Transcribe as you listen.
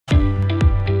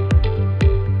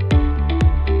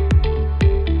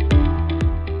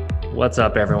What's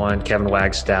up, everyone? Kevin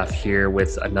Wagstaff here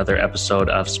with another episode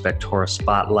of Spectora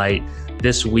Spotlight.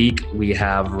 This week, we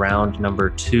have round number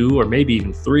 2, or maybe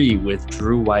even 3, with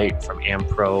Drew White from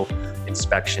Ampro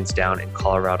Inspections down in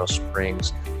Colorado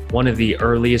Springs. One of the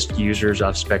earliest users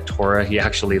of Spectora. He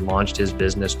actually launched his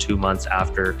business 2 months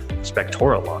after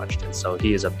Spectora launched. And so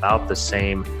he is about the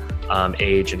same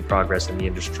age and progress in the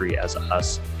industry as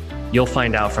us. You'll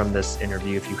find out from this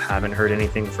interview, if you haven't heard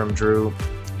anything from Drew,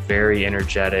 very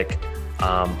energetic,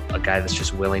 a guy that's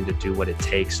just willing to do what it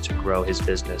takes to grow his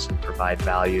business and provide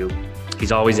value.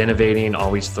 He's always innovating,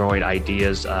 always throwing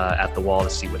ideas at the wall to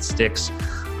see what sticks,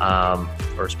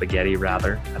 or spaghetti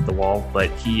rather, at the wall. But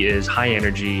he is high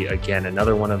energy. Again,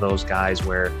 another one of those guys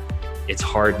where it's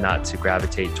hard not to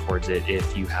gravitate towards it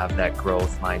if you have that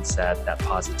growth mindset, that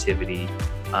positivity,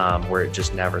 where it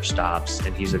just never stops.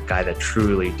 And he's a guy that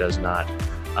truly does not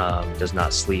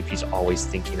sleep. He's always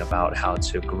thinking about how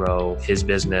to grow his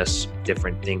business,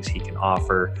 different things he can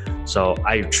offer. So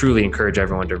I truly encourage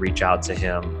everyone to reach out to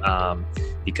him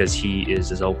because he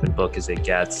is as open book as it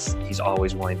gets. He's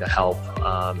always willing to help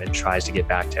and tries to get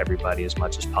back to everybody as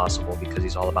much as possible because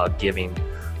he's all about giving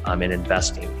and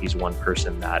investing. He's one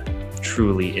person that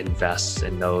truly invests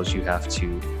and knows you have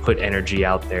to put energy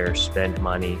out there, spend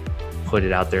money, put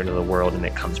it out there into the world, and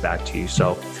it comes back to you.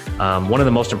 So one of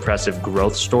the most impressive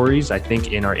growth stories, I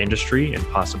think, in our industry and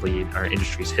possibly in our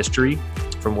industry's history,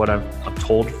 from what I'm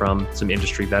told from some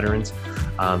industry veterans.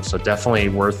 So definitely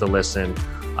worth a listen,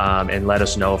 and let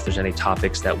us know if there's any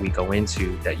topics that we go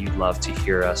into that you'd love to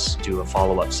hear us do a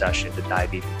follow-up session to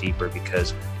dive even deeper,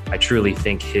 because I truly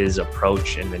think his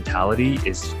approach and mentality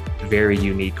is very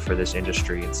unique for this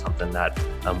industry and something that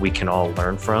we can all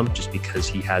learn from, just because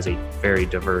he has a very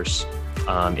diverse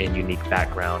and unique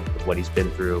background with what he's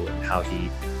been through and how he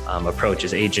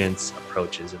approaches agents,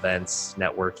 approaches events,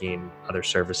 networking, other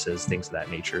services, things of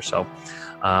that nature. So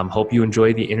hope you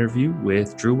enjoy the interview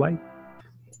with Drew White.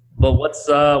 But what's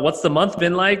the month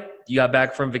been like? You got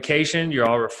back from vacation, you're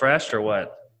all refreshed or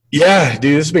what? Yeah,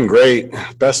 dude, this has been great.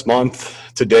 Best month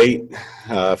to date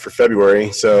for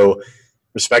February. So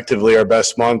respectively, our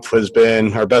best month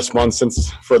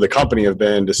since for the company have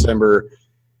been December,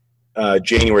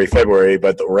 January, February,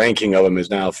 but the ranking of them is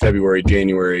now February,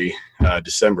 January,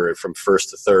 December from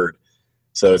 1st to 3rd.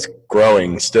 So it's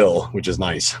growing still, which is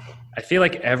nice. I feel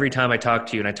like every time I talk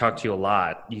to you, and I talk to you a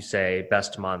lot, you say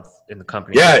best month in the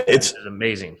company. Yeah, it's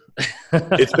amazing.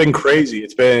 It's been crazy.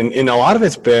 It's been, and a lot of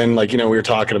it's been like, we were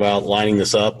talking about lining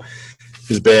this up,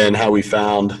 has been how we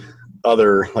found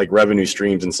other like revenue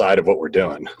streams inside of what we're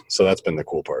doing. So that's been the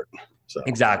cool part. So.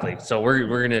 Exactly. So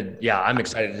we're going to, I'm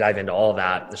excited to dive into all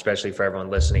that, especially for everyone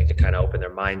listening to kind of open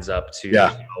their minds up to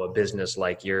how a business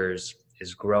like yours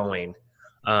is growing.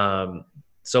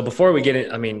 So before we get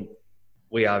in,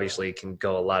 we obviously can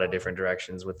go a lot of different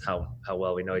directions with how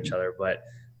well we know each other, but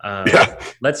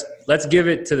let's give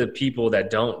it to the people that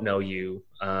don't know you.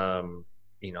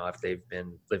 If they've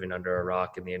been living under a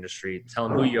rock in the industry, tell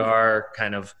them who you are,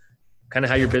 kind of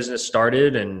how your business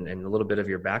started and a little bit of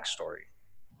your backstory.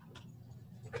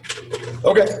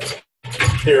 Okay.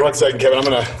 Here, 1 second, Kevin. I'm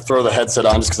going to throw the headset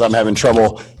on just because I'm having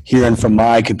trouble hearing from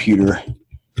my computer.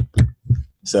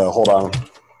 So hold on.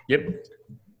 Yep.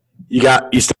 You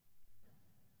got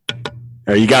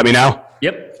me now?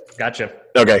 Yep. Gotcha.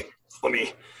 Okay. Let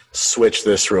me switch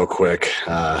this real quick.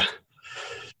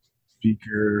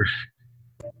 Speaker.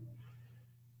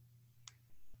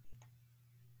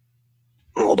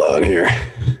 Hold on here.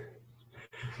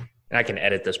 And I can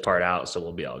edit this part out, so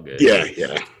we'll be all good. Yeah.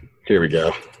 Here we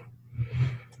go.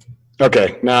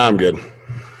 Okay. Now I'm good.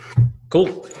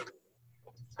 Cool.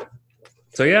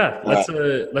 So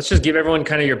let's just give everyone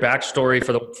kind of your backstory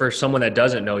for someone that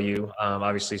doesn't know you.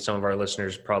 Obviously, some of our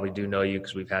listeners probably do know you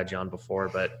because we've had you on before.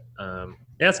 But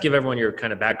let's give everyone your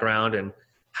kind of background and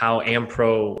how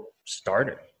Ampro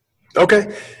started.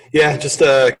 Okay. Yeah, just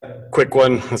a quick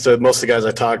one. So most of the guys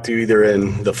I talk to, either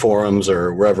in the forums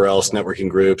or wherever else, networking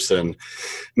groups and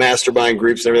mastermind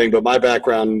groups and everything. But my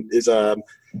background is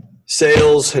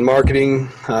sales and marketing.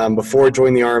 Before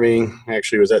joining the Army, I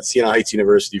actually was at Siena Heights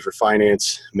University for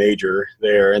finance major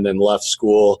there, and then left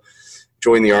school,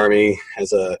 joined the Army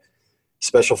as a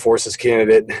special forces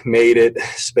candidate, made it,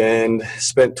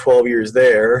 spent 12 years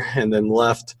there, and then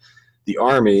left the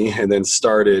Army and then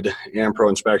started Ampro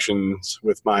Inspections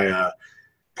with my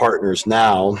partners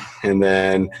now. And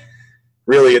then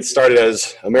really it started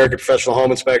as American Professional Home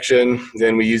Inspection.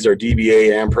 Then we used our DBA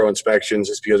Ampro Inspections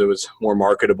just because it was more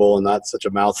marketable and not such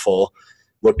a mouthful,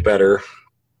 looked better.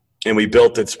 And we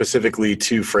built it specifically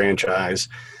to franchise.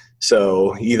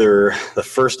 So either the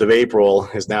 1st of April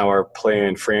is now our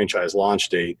planned franchise launch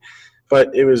date.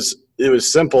 But it was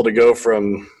simple to go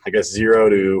from, I guess, 0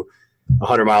 to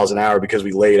 100 miles an hour because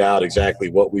we laid out exactly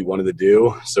what we wanted to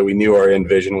do. So we knew our end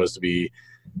vision was to be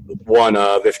one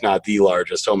of, if not the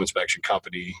largest home inspection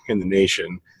company in the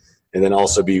nation, and then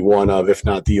also be one of, if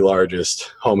not the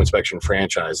largest home inspection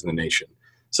franchise in the nation.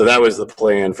 So that was the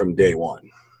plan from day one.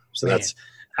 So that's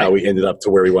how we ended up to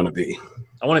where we want to be.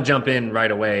 I want to jump in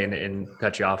right away and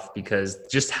cut you off, because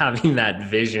just having that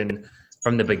vision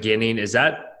from the beginning, is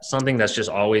that something that's just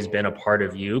always been a part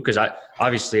of you? Because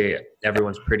obviously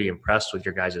everyone's pretty impressed with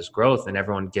your guys' growth, and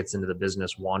everyone gets into the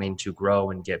business wanting to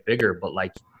grow and get bigger. But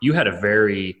like, you had a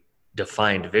very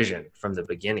defined vision from the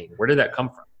beginning. Where did that come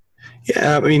from?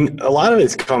 Yeah, I mean, a lot of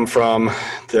it's come from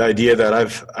the idea that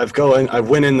I've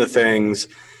went into things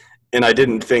and I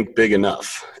didn't think big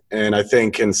enough. And I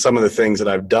think in some of the things that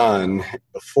I've done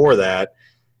before that,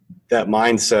 that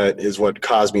mindset is what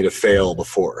caused me to fail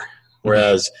before.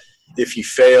 Whereas if you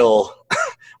fail,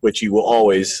 which you will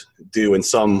always do in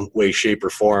some way, shape, or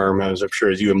form, as I'm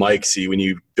sure as you and Mike see when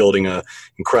you're building an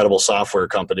incredible software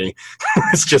company,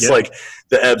 it's just like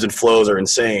the ebbs and flows are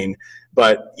insane.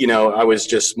 But, I was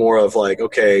just more of like,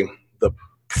 okay, the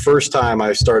first time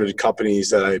I started companies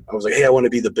that I was like, hey, I want to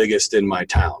be the biggest in my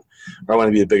town, or I want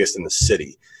to be the biggest in the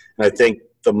city. And I think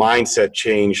the mindset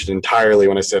changed entirely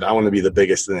when I said, I want to be the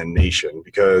biggest in the nation,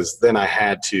 because then I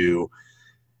had to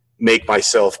make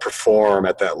myself perform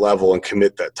at that level and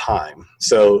commit that time.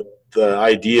 So the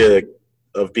idea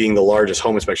of being the largest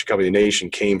home inspection company in the nation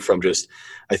came from just,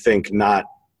 I think, not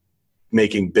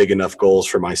making big enough goals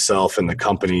for myself and the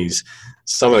companies,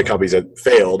 some of the companies that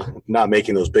failed, not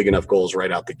making those big enough goals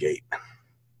right out the gate.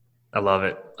 I love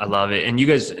it. And you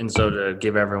guys, and so to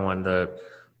give everyone the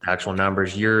actual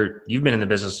numbers, you've been in the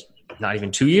business not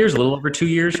even 2 years, a little over 2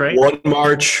 years, right? 1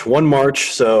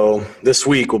 March. So this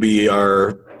week will be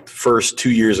our first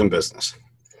 2 years in business.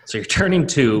 So you're turning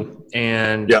 2,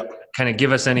 and kind of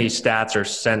give us any stats or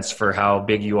sense for how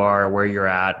big you are, where you're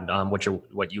at, what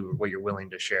you're willing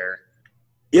to share.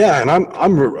 Yeah, and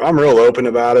I'm real open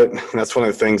about it. And that's one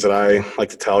of the things that I like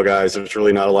to tell guys. There's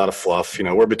really not a lot of fluff.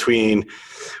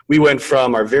 We went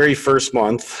from our very first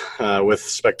month with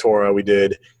Spectora, we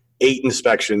did 8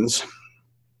 inspections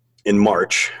in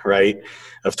March, right,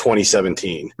 of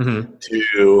 2017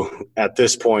 to, at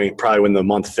this point, probably when the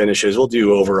month finishes, we'll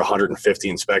do over 150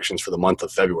 inspections for the month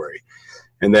of February.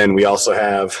 And then we also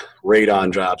have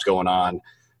radon jobs going on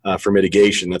for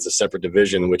mitigation. That's a separate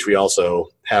division, which we also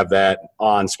have that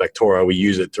on Spectora. We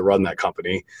use it to run that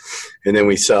company. And then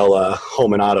we sell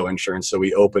home and auto insurance. So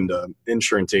we opened an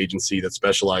insurance agency that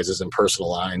specializes in personal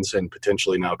lines and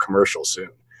potentially now commercial soon.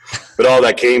 But all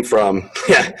that came from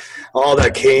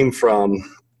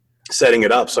setting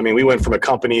it up. So, I mean, we went from a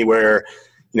company where,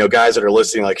 guys that are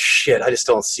listening like, shit, I just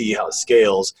don't see how it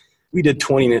scales. We did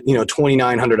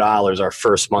 $2,900 our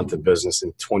first month of business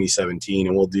in 2017,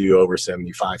 and we'll do over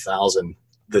 $75,000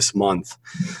 this month,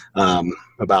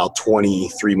 about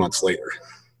 23 months later.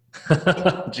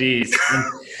 Jeez.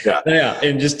 Yeah.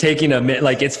 And just taking a minute,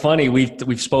 like, it's funny.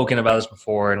 We've spoken about this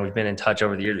before, and we've been in touch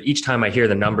over the years. Each time I hear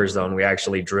the numbers, though, and we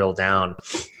actually drill down,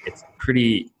 it's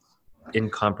pretty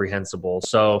incomprehensible.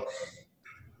 So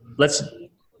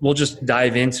we'll just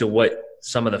dive into what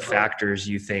some of the factors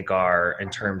you think are in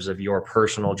terms of your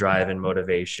personal drive and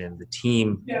motivation, the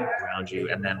team around you,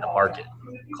 and then the market,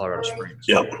 Colorado Springs.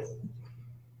 Yep.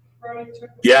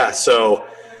 Yeah. So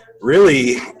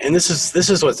really, and this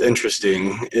is what's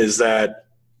interesting, is that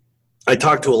I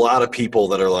talk to a lot of people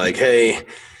that are like, hey,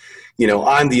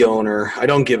 I'm the owner. I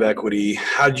don't give equity.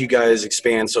 How did you guys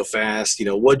expand so fast?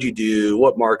 What'd you do?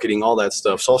 What marketing? All that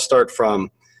stuff. So I'll start from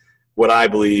what I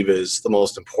believe is the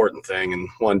most important thing, and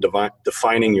one,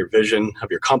 defining your vision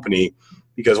of your company,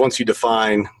 because once you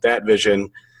define that vision,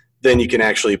 then you can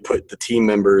actually put the team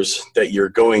members that you're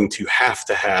going to have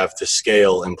to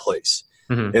scale in place.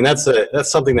 Mm-hmm. And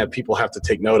that's something that people have to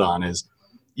take note on, is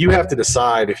you have to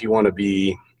decide if you want to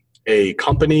be a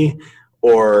company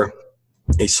or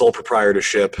a sole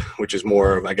proprietorship, which is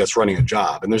more of, I guess, running a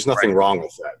job. And there's nothing wrong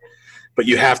with that, but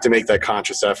you have to make that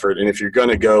conscious effort. And if you're going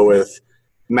to go with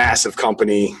massive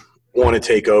company, want to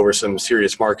take over some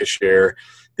serious market share,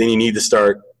 then you need to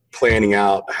start planning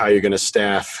out how you're going to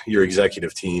staff your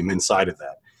executive team inside of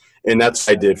that. And that's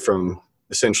what I did from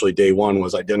essentially day one,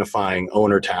 was identifying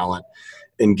owner talent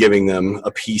and giving them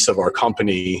a piece of our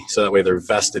company, so that way they're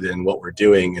vested in what we're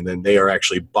doing, and then they are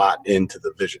actually bought into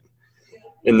the vision.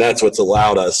 And that's what's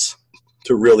allowed us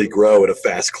to really grow at a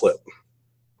fast clip.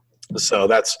 So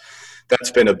that's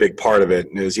been a big part of it,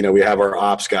 is, we have our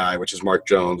ops guy, which is Mark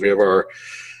Jones. We have our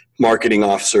marketing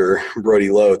officer, Brody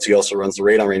Lotes. He also runs the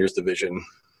Radon Rangers division.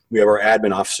 we have our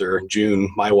admin officer,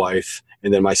 June, my wife,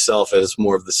 and then myself as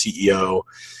more of the CEO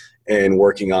and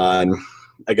working on,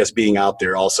 I guess, being out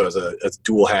there also as a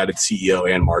dual-hatted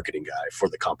CEO and marketing guy for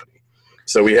the company.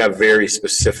 So we have very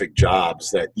specific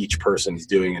jobs that each person is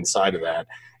doing inside of that,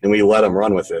 and we let them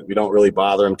run with it. We don't really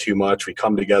bother them too much. We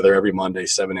come together every Monday,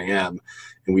 7 a.m.,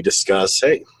 and we discuss,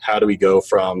 hey, how do we go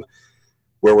from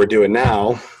where we're doing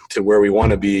now to where we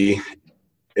want to be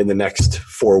in the next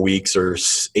 4 weeks or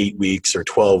 8 weeks or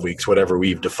 12 weeks, whatever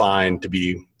we've defined to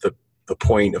be the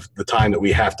point of the time that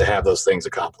we have to have those things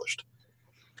accomplished.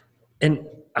 And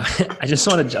I just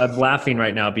I'm laughing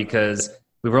right now because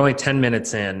we were only 10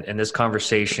 minutes in, and this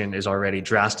conversation is already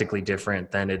drastically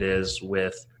different than it is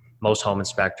with most home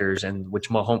inspectors, and what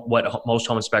most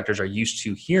home inspectors are used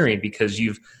to hearing, because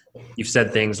you've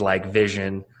said things like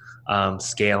vision,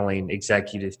 scaling,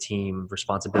 executive team,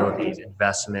 responsibilities,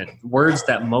 investment, words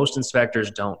that most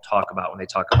inspectors don't talk about when they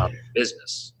talk about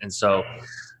business. And so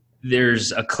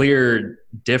there's a clear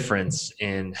difference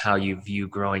in how you view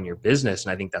growing your business.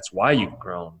 And I think that's why you've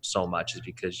grown so much, is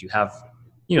because you have,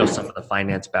 some of the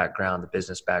finance background, the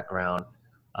business background,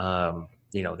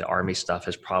 the Army stuff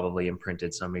has probably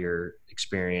imprinted some of your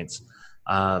experience.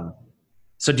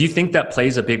 So do you think that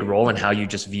plays a big role in how you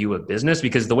just view a business?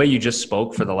 Because the way you just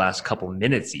spoke for the last couple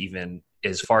minutes even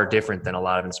is far different than a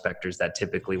lot of inspectors that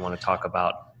typically want to talk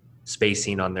about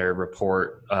spacing on their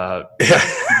report or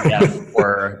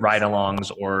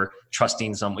ride-alongs or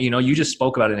trusting someone. You just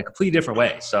spoke about it in a completely different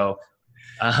way. So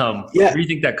where do you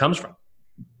think that comes from?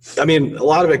 I mean, a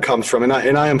lot of it comes from, and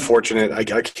I am fortunate.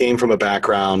 I came from a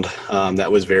background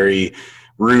that was very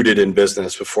rooted in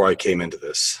business before I came into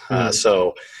this.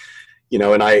 So,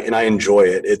 and I enjoy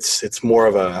it. It's more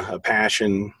of a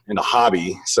passion and a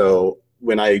hobby. So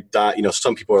when I,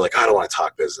 some people are like, I don't want to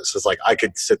talk business. It's like, I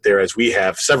could sit there, as we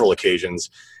have several occasions,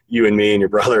 you and me and your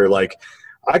brother, like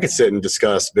I could sit and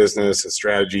discuss business and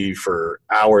strategy for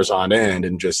hours on end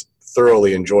and just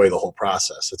thoroughly enjoy the whole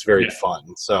process. It's very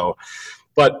fun. So,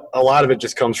 but a lot of it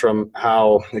just comes from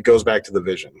how it goes back to the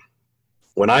vision.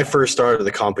 When I first started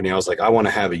the company, I was like, I want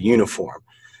to have a uniform.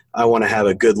 I want to have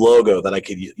a good logo that I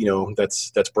could,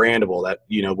 that's brandable, that,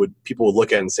 people would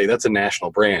look at and say, that's a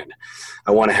national brand.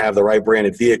 I want to have the right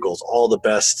branded vehicles, all the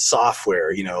best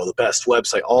software, the best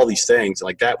website, all these things. And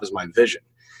like, that was my vision.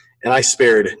 And I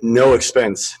spared no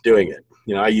expense doing it.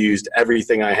 I used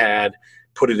everything I had,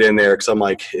 put it in there, because I'm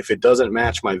like, if it doesn't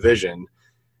match my vision,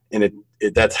 and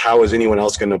that's how is anyone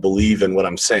else going to believe in what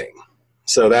I'm saying?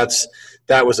 So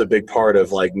that was a big part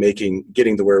of like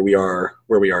getting to where we are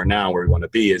now, where we want to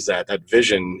be, is that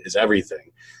vision is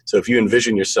everything. So if you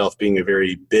envision yourself being a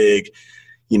very big,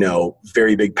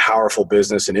 very big, powerful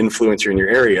business and influencer in your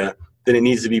area, then it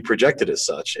needs to be projected as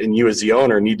such. And you as the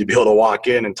owner need to be able to walk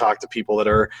in and talk to people that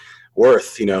are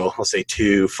worth, let's say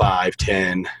 $2, $5,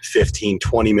 $10, $15,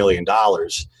 $20 million.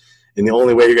 And the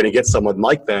only way you're going to get someone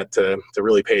like that to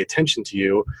really pay attention to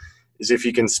you is if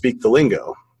you can speak the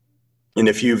lingo. And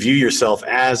if you view yourself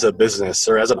as a business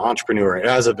or as an entrepreneur,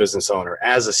 as a business owner,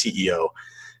 as a CEO,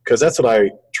 because that's what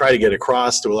I try to get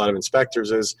across to a lot of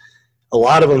inspectors, is a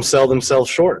lot of them sell themselves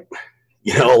short.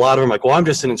 A lot of them are like, well, I'm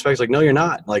just an inspector. Like, no, you're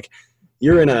not. Like,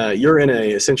 you're in a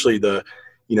essentially the,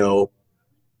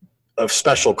 a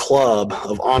special club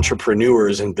of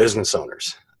entrepreneurs and business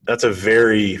owners. That's a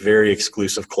very, very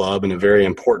exclusive club and a very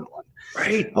important one.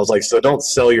 Right. I was like, so don't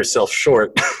sell yourself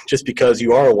short just because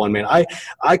you are a one man.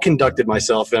 I conducted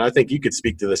myself, and I think you could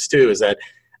speak to this too, is that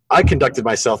I conducted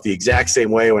myself the exact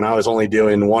same way when I was only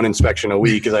doing one inspection a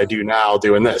week as I do now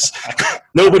doing this.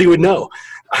 Nobody would know.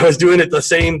 I was doing it the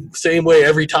same way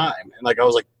every time. And like, I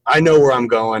was like, I know where I'm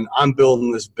going. I'm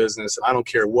building this business, and I don't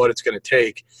care what it's going to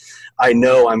take. I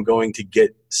know I'm going to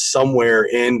get somewhere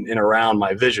in and around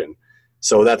my vision.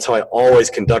 So that's how I always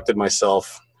conducted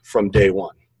myself from day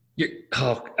one.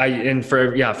 For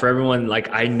everyone, like,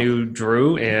 I knew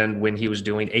Drew, and when he was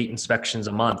doing 8 inspections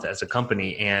a month as a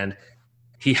company, and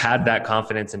he had that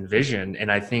confidence and vision.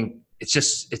 And I think it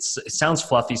sounds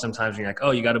fluffy sometimes when you're like, oh,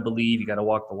 you got to believe, you got to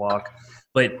walk the walk,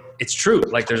 but it's true.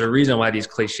 Like, there's a reason why these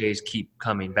cliches keep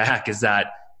coming back, is that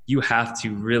you have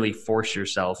to really force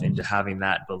yourself into having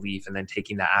that belief and then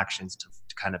taking the actions to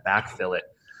kind of backfill it.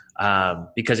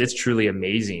 Because it's truly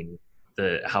amazing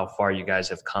how far you guys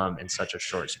have come in such a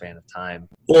short span of time.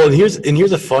 Well, and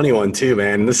here's a funny one too,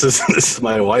 man. This is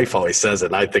my wife always says it,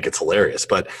 and I think it's hilarious,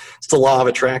 but it's the law of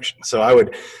attraction. So I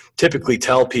would typically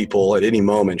tell people at any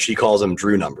moment, she calls them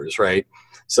Drew numbers, right?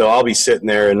 So I'll be sitting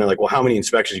there and they're like, well, how many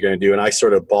inspections are you going to do? And I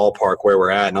sort of ballpark where we're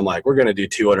at, and I'm like, we're going to do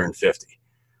 250.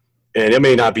 And it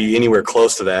may not be anywhere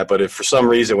close to that, but if for some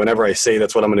reason, whenever I say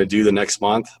that's what I'm going to do the next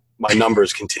month, my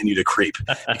numbers continue to creep,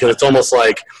 because it's almost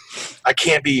like I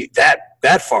can't be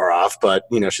that far off. But,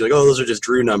 she's like, oh, those are just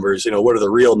Drew numbers. What are the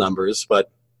real numbers?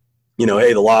 But,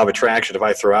 hey, the law of attraction, if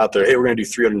I throw out there, hey, we're going to do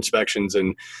 300 inspections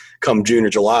and come June or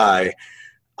July,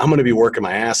 I'm going to be working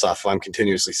my ass off if I'm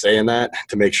continuously saying that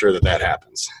to make sure that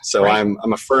happens. So right.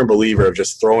 I'm a firm believer of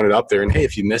just throwing it up there, and hey,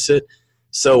 if you miss it,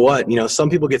 so what?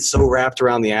 Some people get so wrapped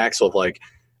around the axle of like,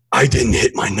 I didn't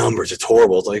hit my numbers, it's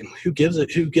horrible. It's like, who gives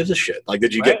a shit? Like,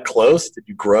 did you get close? Did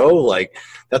you grow? Like,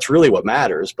 that's really what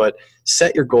matters. But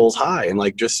set your goals high and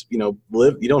like just,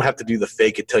 live. You don't have to do the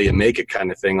fake it till you make it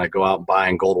kind of thing, like go out and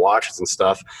buying gold watches and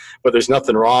stuff. But there's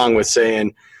nothing wrong with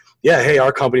saying, yeah, hey,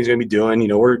 our company's going to be doing,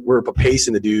 we're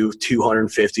pacing to do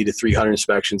 250 to 300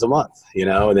 inspections a month,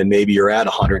 and then maybe you're at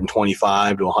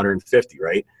 125 to 150,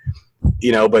 right?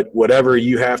 But whatever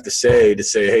you have to say,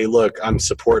 hey, look, I'm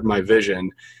supporting my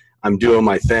vision, I'm doing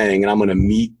my thing, and I'm going to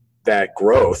meet that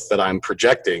growth that I'm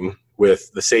projecting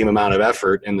with the same amount of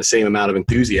effort and the same amount of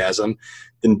enthusiasm,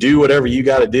 then do whatever you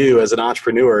got to do as an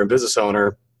entrepreneur and business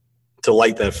owner to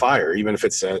light that fire, even if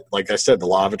it's, like I said, the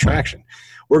law of attraction.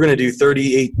 We're going to do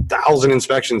 38,000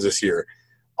 inspections this year.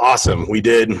 Awesome. We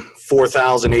did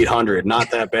 4,800. Not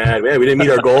that bad. Yeah, we didn't meet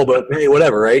our goal, but hey,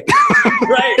 whatever, right?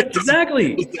 Right.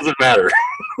 Exactly. It doesn't matter.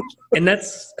 And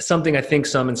that's something I think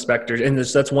some inspectors, and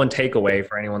that's one takeaway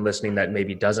for anyone listening that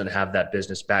maybe doesn't have that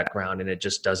business background and it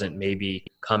just doesn't maybe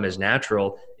come as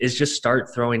natural, is just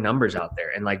start throwing numbers out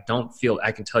there. And like, don't feel,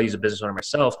 I can tell you as a business owner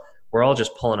myself, we're all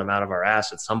just pulling them out of our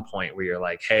ass at some point where you're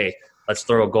like, hey, let's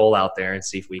throw a goal out there and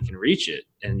see if we can reach it.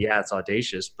 And yeah, it's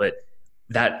audacious, but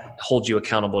that holds you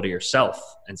accountable to yourself.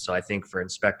 And so I think for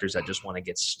inspectors that just want to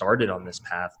get started on this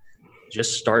path,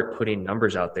 just start putting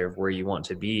numbers out there of where you want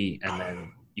to be, and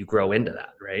then you grow into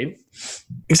that, right?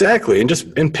 Exactly.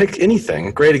 And pick anything.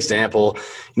 A great example,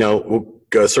 we'll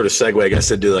go sort of segue, I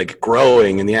guess, into like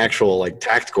growing and the actual like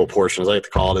tactical portion, as I like to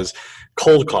call it, is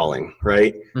cold calling,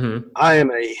 right?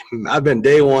 Mm-hmm. I've been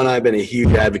day one, I've been a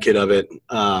huge advocate of it.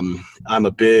 I'm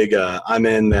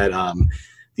in that,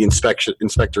 the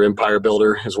Inspector Empire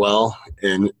Builder as well.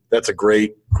 And that's a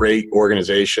great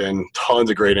organization, tons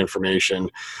of great information.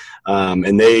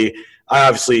 I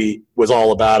obviously was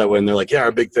all about it when they're like, yeah,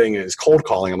 our big thing is cold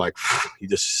calling. I'm like, you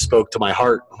just spoke to my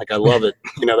heart. Like, I love it.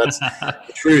 That's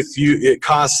the truth. It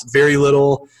costs very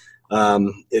little.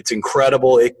 It's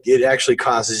incredible. It actually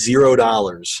costs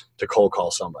 $0 to cold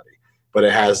call somebody, but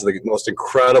it has the most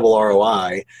incredible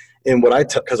ROI. And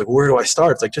what because like, where do I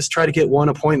start? It's like, just try to get one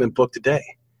appointment booked a day.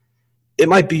 It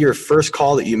might be your first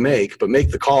call that you make, but make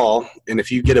the call. And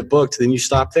if you get it booked, then you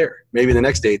stop there. Maybe the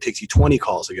next day it takes you 20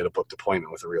 calls to get a booked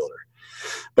appointment with a realtor.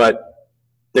 But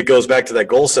it goes back to that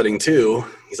goal setting too.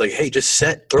 He's like, hey, just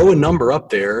throw a number up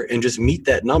there and just meet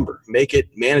that number. Make it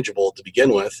manageable to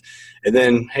begin with. And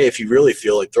then, hey, if you really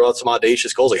feel like, throw out some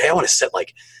audacious goals. Like, hey, I want to set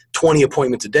like 20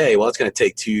 appointments a day. Well, it's going to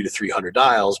take 200 to 300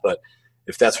 dials. But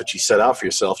if that's what you set out for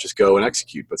yourself, just go and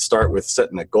execute. But start with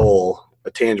setting a goal, a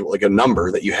tangible, like a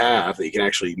number that you have that you can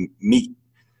actually meet.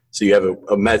 So you have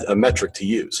a metric to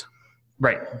use.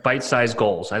 Right. Bite-sized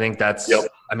goals. I think that's,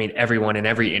 everyone in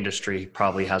every industry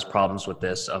probably has problems with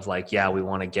this of like, yeah, we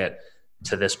want to get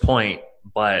to this point,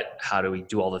 but how do we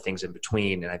do all the things in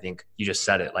between? And I think you just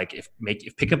said it, like if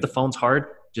picking up the phone's hard,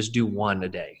 just do one a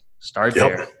day. Start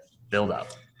there, build up.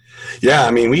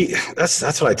 Yeah. That's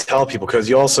what I tell people, because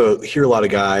you also hear a lot of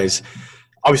guys.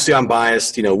 Obviously I'm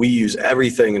biased, we use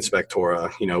everything in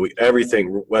Spectora,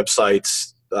 everything,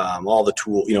 websites, all the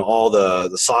tool, all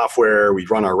the software. We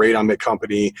run our Radon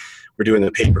company. We're doing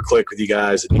the pay-per-click with you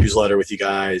guys, the newsletter with you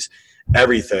guys,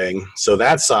 everything. So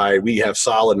that side, we have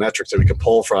solid metrics that we can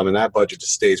pull from, and that budget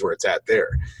just stays where it's at there.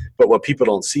 But what people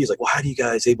don't see is like, well, how do you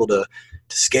guys able to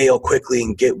scale quickly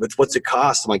and get with what's it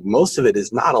cost? I'm like, most of it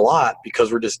is not a lot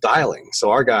because we're just dialing.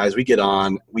 So our guys, we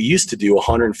used to do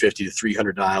 150 to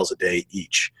 300 dials a day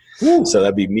each. Ooh. So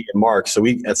that'd be me and Mark. So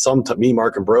me,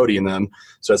 Mark, and Brody and them.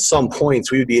 So at some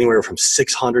points we would be anywhere from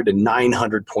 600 to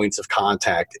 900 points of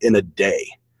contact in a day.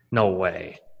 No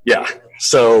way. Yeah.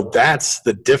 So that's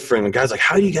the difference. And guys like,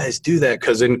 how do you guys do that?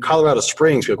 Because in Colorado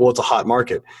Springs, we're like, well, it's a hot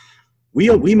market.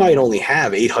 We might only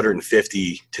have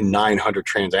 850 to 900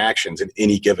 transactions in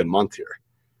any given month here.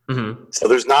 Mm-hmm. So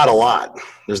there's not a lot.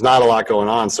 There's not a lot going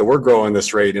on. So we're growing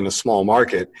this rate in a small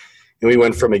market. And we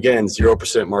went from, again,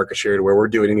 0% market share to where we're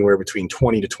doing anywhere between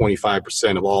 20 to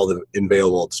 25% of all the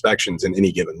available inspections in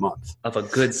any given month. Of a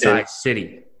good-sized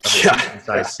city.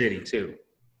 City, too.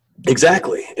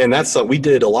 Exactly. And we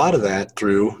did a lot of that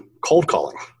through cold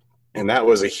calling. And that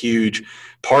was a huge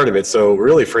part of it. So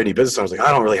really for any business, I was like,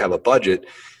 I don't really have a budget.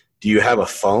 Do you have a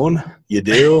phone? You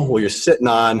do? Well, you're sitting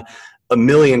on $1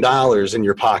 million in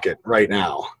your pocket right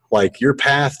now. Like your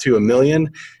path to $1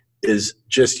 million is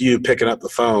just you picking up the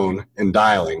phone and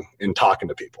dialing and talking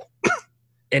to people.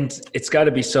 And it's got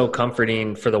to be so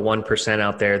comforting for the 1%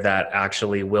 out there that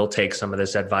actually will take some of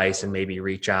this advice and maybe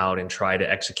reach out and try to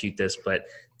execute this. But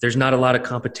there's not a lot of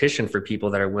competition for people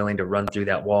that are willing to run through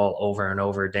that wall over and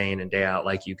over, day in and day out,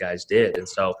 like you guys did. And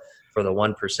so for the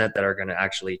 1% that are going to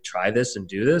actually try this and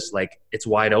do this, like, it's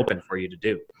wide open for you to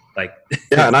do. Like,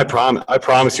 yeah, and I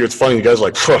promise you, it's funny. You guys are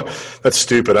like, that's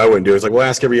stupid, I wouldn't do it. It's like, well,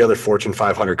 ask every other Fortune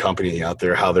 500 company out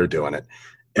there how they're doing it.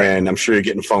 Right. And I'm sure you're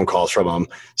getting phone calls from them.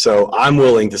 So I'm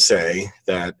willing to say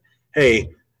that, hey,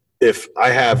 if I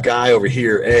have guy over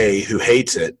here, A, who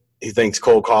hates it, he thinks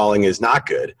cold calling is not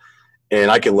good, and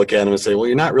I can look at him and say, well,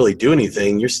 you're not really doing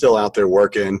anything. You're still out there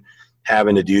working,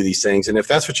 having to do these things. And if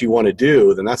that's what you want to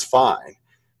do, then that's fine.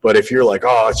 But if you're like,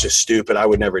 oh, it's just stupid, I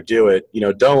would never do it,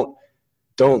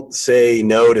 don't say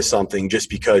no to something just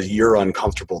because you're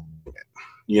uncomfortable doing it.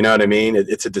 You know what I mean?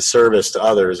 It's a disservice to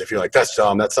others if you're like, that's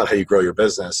dumb, that's not how you grow your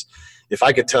business. If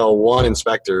I could tell one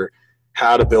inspector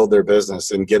how to build their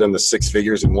business and get them to 6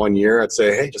 figures in 1 year, I'd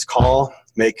say, hey, just call,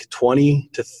 make 20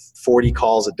 to 40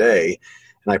 calls a day.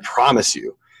 And I promise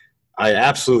you, I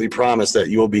absolutely promise that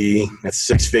you'll be at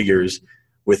 6 figures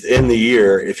within the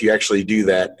year if you actually do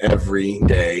that every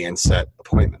day and set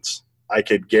appointments. I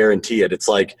could guarantee it. It's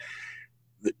like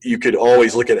you could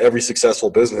always look at every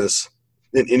successful business,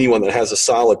 and anyone that has a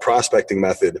solid prospecting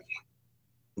method,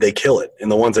 they kill it.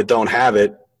 And the ones that don't have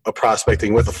it, a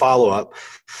prospecting with a follow-up,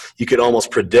 you could almost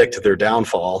predict their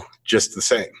downfall just the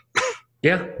same.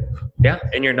 Yeah.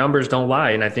 And your numbers don't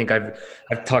lie. And I think I've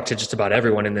talked to just about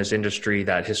everyone in this industry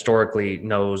that historically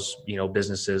knows,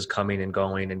 businesses coming and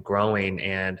going and growing.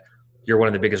 And you're one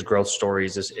of the biggest growth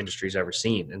stories this industry's ever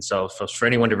seen. And so for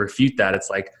anyone to refute that, it's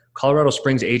like Colorado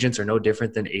Springs agents are no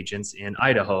different than agents in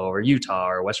Idaho or Utah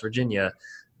or West Virginia.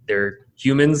 They're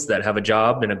humans that have a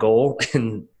job and a goal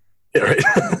and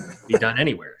be done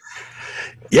anywhere.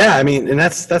 Yeah, I mean, and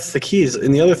that's the keys.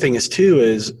 And the other thing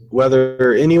is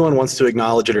whether anyone wants to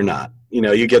acknowledge it or not.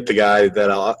 You get the guy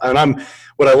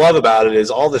what I love about it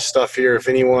is all this stuff here. If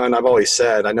anyone, I've always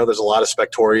said, I know there's a lot of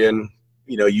Spectorian,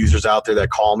 users out there that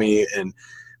call me, and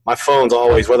my phone's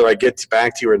always, whether I get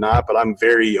back to you or not, but I'm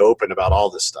very open about all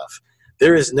this stuff.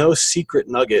 There is no secret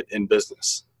nugget in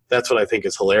business. That's what I think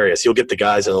is hilarious. You'll get the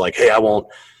guys that are like, hey, I won't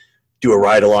do a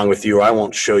ride along with you, or I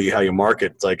won't show you how you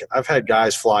market. It's like, I've had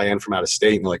guys fly in from out of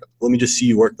state and like, let me just see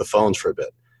you work the phones for a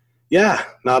bit. Yeah,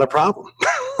 not a problem.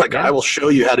 I will show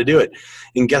you how to do it.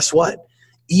 And guess what?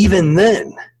 Even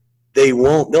then,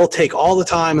 they'll take all the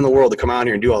time in the world to come out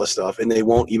here and do all this stuff, and they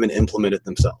won't even implement it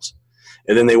themselves.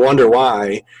 And then they wonder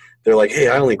why. They're like, hey,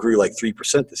 I only grew like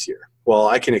 3% this year. Well,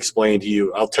 I can explain to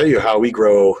you, I'll tell you how we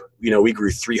grow. We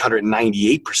grew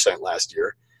 398% last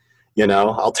year.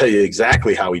 I'll tell you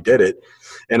exactly how we did it,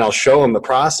 and I'll show them the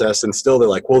process, and still they're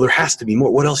like, well, there has to be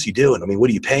more. What else are you doing? I mean, what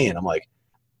are you paying? I'm like,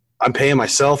 I'm paying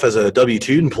myself as a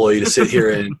W-2 employee to sit here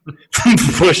and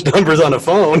push numbers on a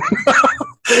phone.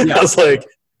 Yeah. I was like,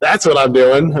 that's what I'm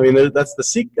doing. I mean, that's the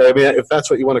secret. I mean, if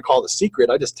that's what you want to call the secret,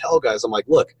 I just tell guys, I'm like,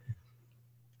 look,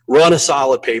 run a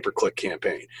solid pay-per-click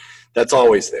campaign. That's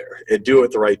always there. And do it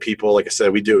with the right people. Like I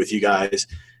said, we do it with you guys.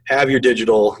 Have your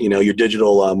digital,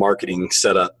 marketing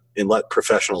set up and let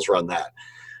professionals run that.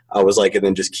 I was like, and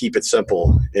then just keep it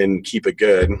simple and keep it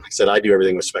good. Like I said, I do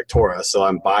everything with Spectora, so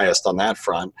I'm biased on that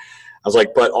front. I was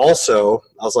like, but also,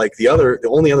 I was like, the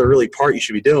only other really part you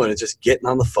should be doing is just getting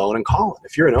on the phone and calling.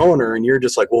 If you're an owner and you're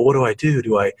just like, well, what do I do?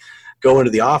 Do I go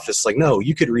into the office? Like, no,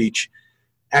 you could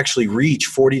actually reach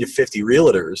 40 to 50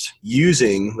 realtors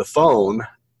using the phone.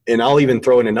 And I'll even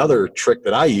throw in another trick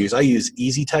that I use. I use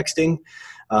Easy Texting.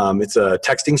 It's a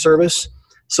texting service.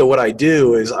 So what I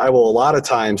do is I will a lot of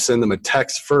times send them a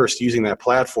text first using that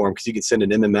platform, because you can send an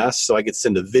MMS. So I could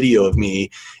send a video of me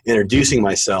introducing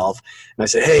myself. And I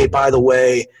say, hey, by the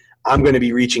way, I'm going to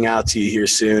be reaching out to you here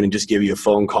soon, and just give you a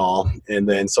phone call. And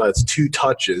then so it's 2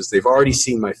 touches. They've already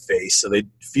seen my face, so they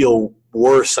feel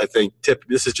worse, I think.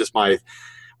 This is just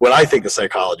what I think the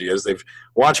psychology is. They've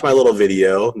watched my little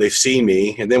video, they've seen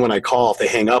me, and then when I call, if they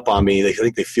hang up on me, they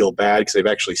think they feel bad because they've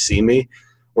actually seen me.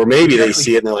 Or maybe they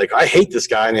see it and they're like, I hate this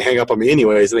guy, and they hang up on me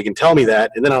anyways, and they can tell me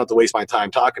that, and then I don't have to waste my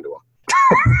time talking to them.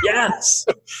 Yes.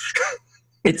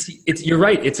 You're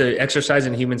right. It's an exercise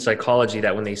in human psychology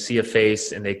that when they see a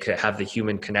face and they have the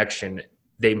human connection,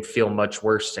 they feel much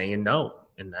worse saying no.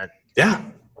 And that's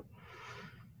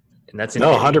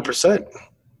no, 100%.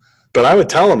 But I would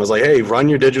tell them, I was like, hey, run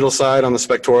your digital side on the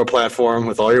Spectora platform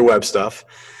with all your web stuff,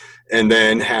 and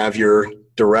then have your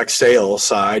direct sales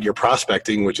side, your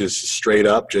prospecting, which is straight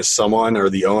up just someone or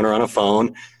the owner on a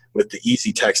phone with the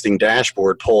Easy Texting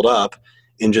dashboard pulled up,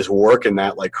 and just working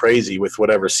that like crazy with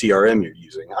whatever CRM you're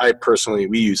using.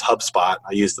 We use HubSpot.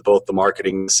 I use both the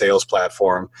marketing and sales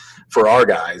platform for our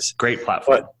guys. Great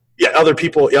platform. But yeah, other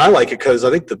people, I like it because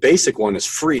I think the basic one is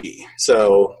free.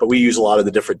 So, but we use a lot of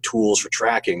the different tools for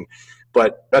tracking.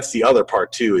 But that's the other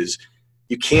part too, is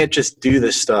you can't just do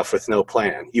this stuff with no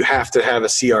plan. You have to have a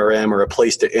CRM or a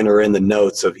place to enter in the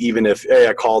notes of, even if, hey,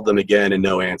 I called them again and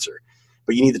no answer.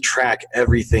 But you need to track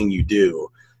everything you do,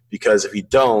 because if you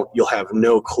don't, you'll have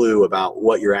no clue about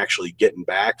what you're actually getting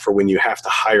back for when you have to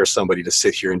hire somebody to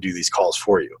sit here and do these calls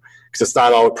for you. Because it's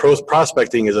not all,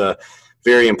 prospecting is a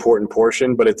very important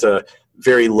portion, but it's a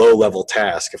very low level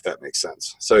task, if that makes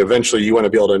sense. So eventually you want to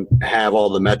be able to have all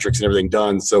the metrics and everything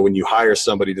done. So when you hire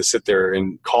somebody to sit there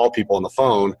and call people on the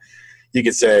phone, you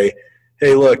could say,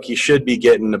 hey, look, you should be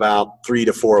getting about 3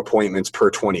 to 4 appointments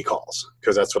per 20 calls,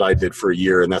 because that's what I did for a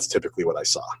year, and that's typically what I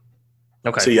saw.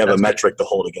 Okay. So you have a metric to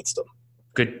hold against them.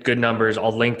 Good numbers.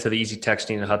 I'll link to the easy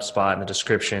texting and HubSpot in the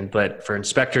description. But for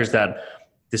inspectors that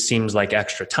this seems like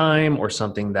extra time, or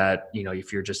something that,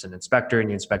 if you're just an inspector and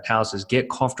you inspect houses, get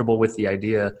comfortable with the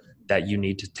idea that you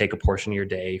need to take a portion of your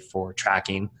day for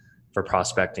tracking, for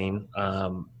prospecting.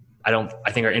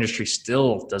 I think our industry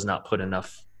still does not put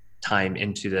enough time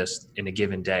into this in a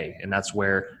given day. And that's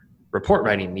where report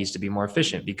writing needs to be more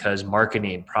efficient, because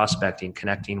marketing, prospecting,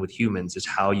 connecting with humans is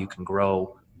how you can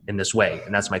grow in this way.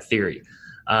 And that's my theory.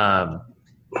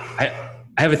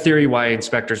 I have a theory why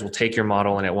inspectors will take your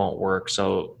model and it won't work.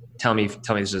 So tell me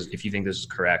if you think this is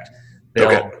correct.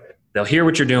 They'll hear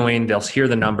what you're doing. They'll hear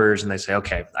the numbers and they say,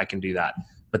 okay, I can do that.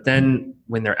 But then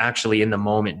when they're actually in the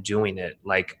moment doing it,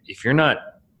 like if you're not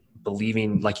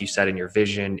believing, like you said, in your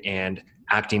vision and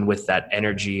acting with that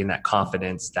energy and that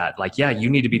confidence that like, yeah, you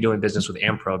need to be doing business with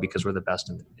AmPro because we're the best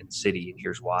in the city and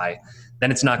here's why,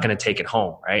 then it's not going to take it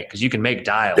home, right? Because you can make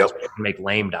dials, but you can make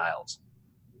lame dials.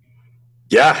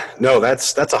 Yeah, no,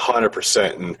 that's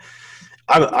 100%. And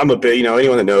I'm a big,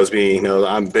 anyone that knows me,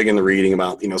 I'm big into reading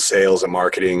about, sales and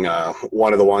marketing.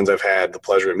 One of the ones I've had the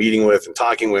pleasure of meeting with and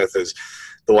talking with is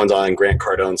the ones on Grant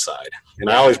Cardone's side. And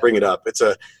I always bring it up. It's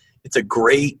a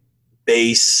great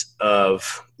base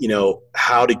of,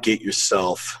 how to get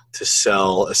yourself to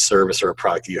sell a service or a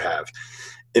product you have.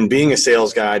 And being a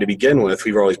sales guy to begin with,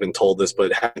 we've always been told this,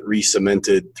 but haven't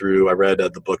re-cemented through, I read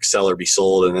the book Sell or Be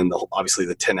Sold, and then obviously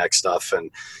the 10X stuff.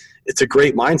 And it's a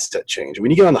great mindset change.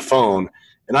 When you get on the phone,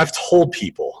 and I've told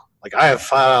people, like I have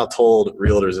flat out told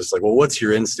realtors, it's like, well, what's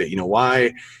your end state?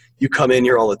 Why you come in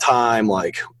here all the time?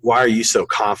 Like, why are you so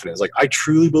confident? It's like, I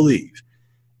truly believe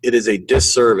it is a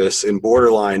disservice and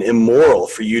borderline immoral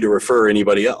for you to refer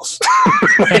anybody else.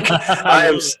 Like, I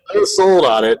am so sold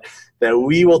on it that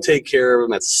we will take care of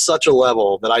them at such a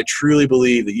level that I truly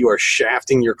believe that you are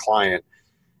shafting your client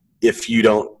if you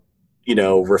don't,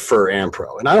 refer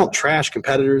AmPro. And I don't trash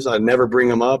competitors. I never bring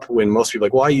them up when most people are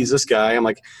like, well, I use this guy. I'm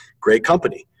like, great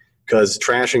company. Because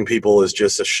trashing people is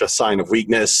just a sign of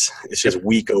weakness. It's just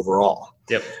weak overall.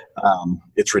 Yep.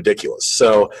 It's ridiculous.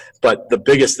 So, but the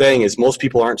biggest thing is most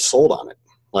people aren't sold on it.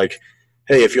 Like,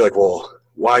 hey, if you're like, well,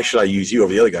 why should I use you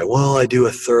over the other guy? Well, I do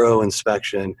a thorough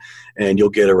inspection and you'll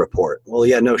get a report. Well,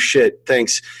 yeah, no shit.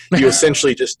 Thanks. You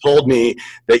essentially just told me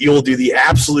that you'll do the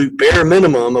absolute bare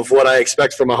minimum of what I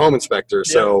expect from a home inspector.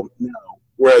 Yeah. So,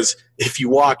 whereas if you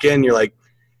walk in, you're like,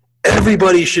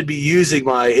 everybody should be using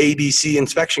my ABC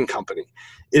inspection company.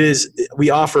 We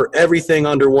offer everything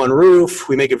under one roof.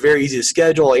 We make it very easy to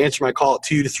schedule. I answer my call at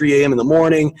 2 to 3 a.m. in the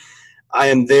morning. I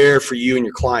am there for you and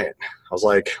your client. I was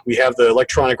like, we have the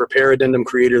electronic repair addendum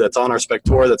creator that's on our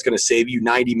Spectora that's going to save you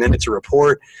 90 minutes a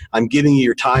report. I'm giving you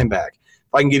your time back.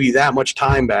 If I can give you that much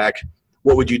time back,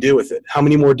 what would you do with it? How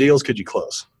many more deals could you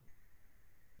close?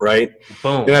 Right?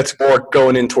 Boom. And that's more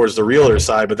going in towards the realtor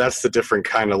side, but that's that's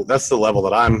the level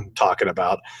that I'm talking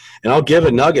about. And I'll give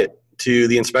a nugget to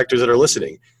the inspectors that are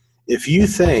listening. If you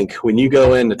think when you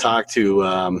go in to talk to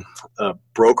a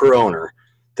broker owner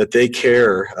that they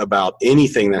care about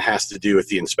anything that has to do with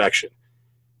the inspection,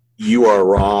 you are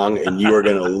wrong, and you are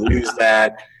going to lose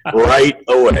that right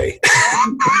away.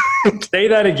 Say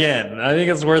that again. I think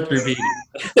it's worth repeating.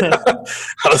 I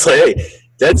was like, hey,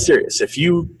 dead serious. If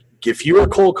you are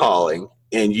cold calling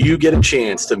and you get a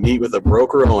chance to meet with a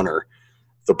broker owner,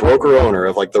 the broker owner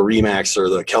of like the Remax or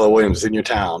the Keller Williams in your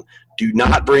town, do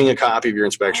not bring a copy of your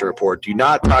inspection report. Do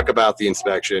not talk about the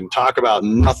inspection. Talk about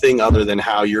nothing other than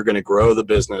how you're going to grow the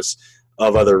business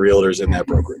of other realtors in that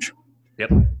brokerage. Yep.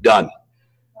 Done.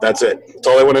 That's it. That's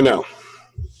all I want to know.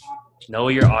 Know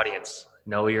your audience.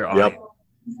 Yep.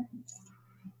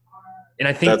 And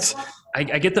I think I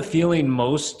get the feeling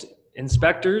most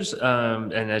inspectors,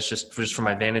 and that's just from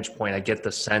my vantage point, I get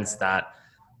the sense that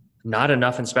not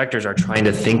enough inspectors are trying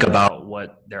to think about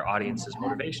what their audience's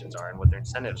motivations are and what their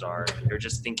incentives are. They're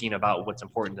just thinking about what's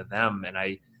important to them. And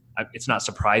it's not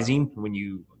surprising when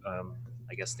you,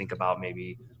 I guess, think about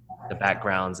maybe the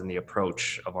backgrounds and the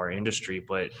approach of our industry,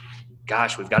 but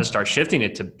gosh, we've got to start shifting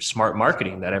it to smart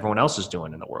marketing that everyone else is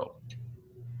doing in the world.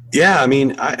 Yeah. I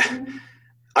mean,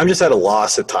 I'm just at a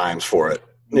loss at times for it.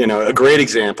 You know, a great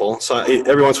example. So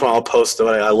every once in a while I'll post stuff.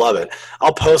 I love it.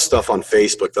 I'll post stuff on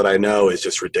Facebook that I know is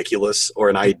just ridiculous, or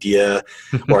an idea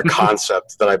or a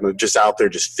concept that I'm just out there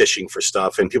just fishing for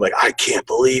stuff. And people are like, I can't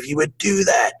believe you would do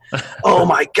that. Oh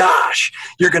my gosh,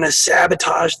 you're going to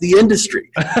sabotage the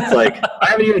industry. It's like,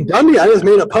 I haven't even done it. I just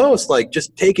made a post. Like,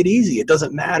 just take it easy. It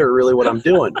doesn't matter really what I'm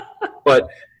doing. But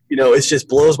you know, it just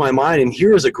blows my mind. And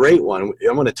here's a great one.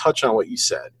 I'm going to touch on what you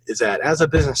said, is that as a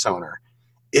business owner,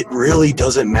 it really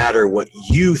doesn't matter what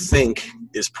you think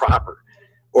is proper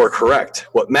or correct.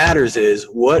 What matters is,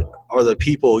 what are the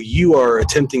people you are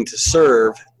attempting to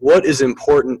serve? What is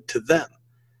important to them?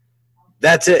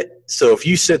 That's it. So if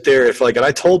you sit there, and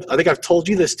I think I've told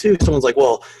you this too. Someone's like,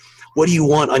 well, what do you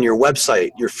want on your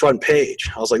website, your front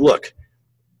page? I was like, look,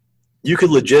 you could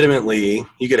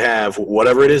have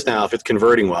whatever it is now. If it's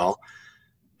converting well,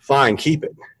 fine, keep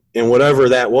it. And whatever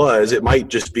that was, it might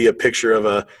just be a picture of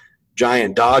a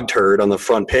giant dog turd on the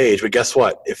front page. But guess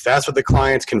what? If that's what the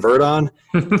clients convert on,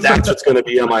 that's what's going to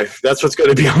be on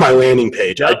my landing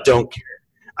page. Yep.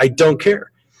 I don't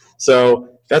care. So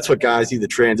that's what guys need to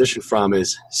transition from,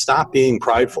 is stop being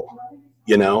prideful.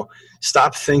 You know,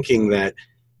 stop thinking that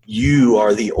you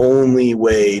are the only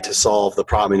way to solve the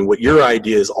problem and what your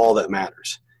idea is all that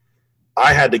matters.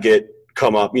 I had to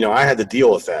I had to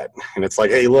deal with that. And it's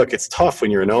like, hey, look, it's tough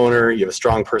when you're an owner, you have a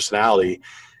strong personality,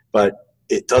 but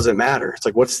it doesn't matter. It's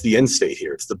like, what's the end state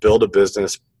here? It's to build a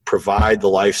business, provide the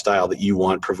lifestyle that you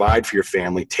want, provide for your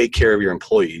family, take care of your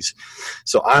employees.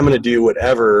 So I'm going to do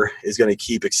whatever is going to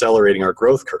keep accelerating our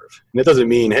growth curve. And it doesn't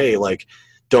mean, hey, like,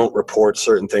 don't report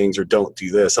certain things or don't do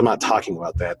this. I'm not talking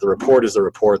about that. The report is the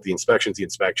report. The inspection is the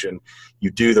inspection. You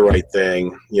do the right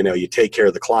thing. You know, you take care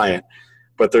of the client.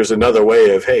 But there's another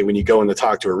way of, hey, when you go in to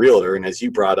talk to a realtor, and as you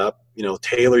brought up, you know,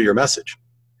 tailor your message.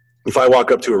 If I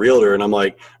walk up to a realtor and I'm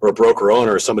like, or a broker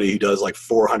owner, or somebody who does like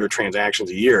 400 transactions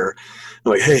a year,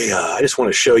 I'm like, hey, I just want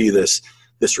to show you this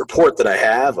report that I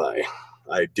have.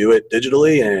 I do it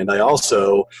digitally, and I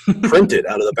also print it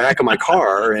out of the back of my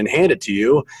car and hand it to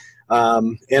you.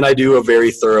 And I do a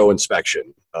very thorough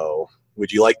inspection. Oh,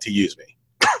 would you like to use me?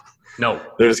 No.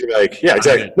 They're just gonna be like, yeah,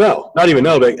 exactly. No, not even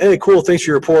no. But hey, cool. Thanks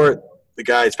for your report. The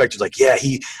guy inspector's like, yeah,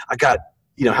 I got,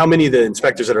 you know, how many of the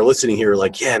inspectors that are listening here are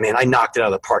like, yeah, man, I knocked it out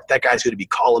of the park. That guy's going to be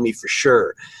calling me for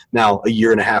sure. Now, a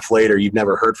year and a half later, you've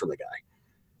never heard from the guy.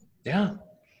 Yeah.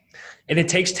 And it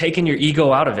takes taking your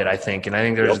ego out of it, I think. And I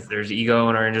think there's ego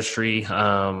in our industry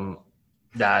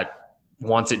that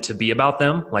wants it to be about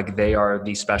them. Like they are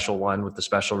the special one with the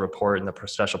special report and the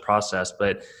special process.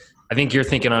 But I think you're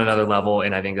thinking on another level.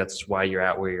 And I think that's why you're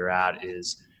at where you're at,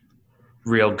 is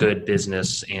real good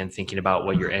business and thinking about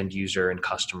what your end user and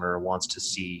customer wants to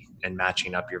see and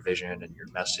matching up your vision and your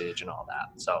message and all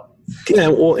that. So, yeah.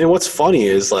 Well, and what's funny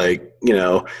is, like, you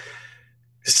know,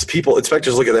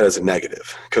 inspectors look at that as a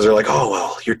negative because they're like, oh,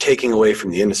 well, you're taking away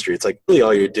from the industry. It's like, really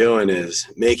all you're doing is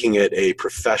making it a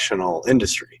professional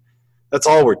industry. That's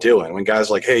all we're doing. When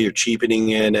guys are like, hey, you're cheapening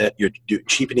you're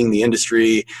cheapening the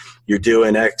industry, you're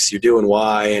doing X, you're doing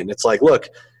Y. And it's like, look,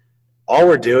 all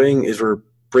we're doing is we're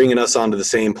bringing us onto the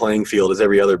same playing field as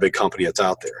every other big company that's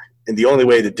out there. And the only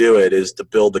way to do it is to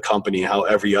build the company how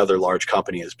every other large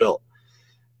company is built.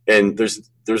 And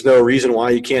there's no reason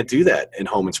why you can't do that in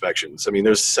home inspections. I mean,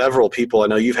 there's several people I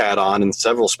know you've had on, and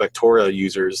several Spectora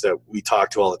users that we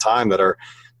talk to all the time that are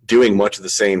doing much of the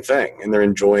same thing. And they're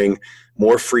enjoying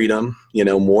more freedom, you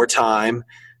know, more time.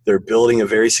 They're building a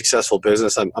very successful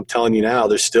business. I'm telling you now,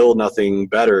 there's still nothing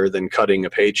better than cutting a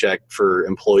paycheck for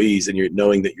employees and you're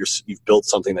knowing that you've built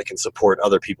something that can support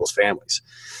other people's families.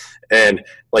 And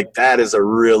like, that is a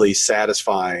really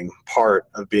satisfying part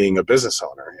of being a business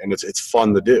owner. And it's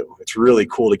fun to do. It's really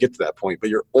cool to get to that point, but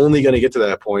you're only going to get to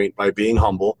that point by being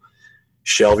humble,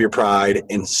 shelve your pride,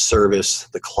 and service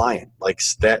the client. Like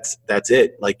that's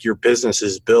it. Like, your business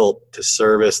is built to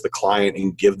service the client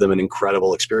and give them an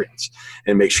incredible experience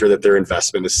and make sure that their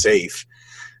investment is safe,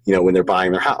 you know, when they're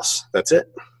buying their house. That's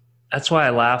it. That's why I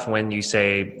laugh when you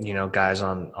say, you know, guys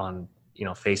on you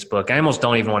know, Facebook. I almost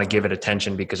don't even want to give it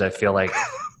attention because I feel like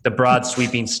the broad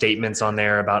sweeping statements on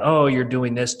there about, oh, you're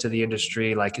doing this to the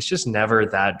industry. Like, it's just never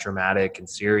that dramatic and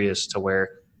serious to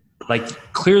where, like,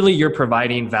 clearly you're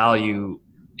providing value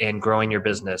and growing your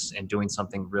business and doing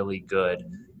something really good.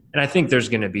 And I think there's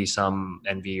going to be some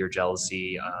envy or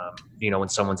jealousy, when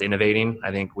someone's innovating.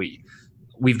 I think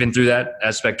we've been through that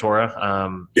as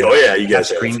Spectora. You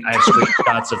guys have. I have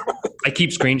screenshots I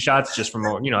keep screenshots just from,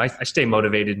 I stay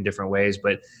motivated in different ways,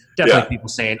 but definitely people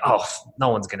saying, oh, no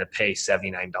one's going to pay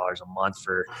 $79 a month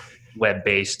for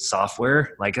web-based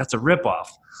software. Like, that's a ripoff.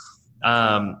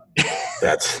 Right.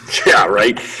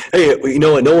 Hey, you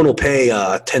know what? No one will pay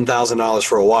 $10,000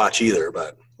 for a watch either,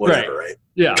 but whatever, right?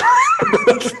 Yeah.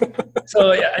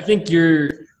 So I think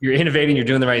you're innovating, you're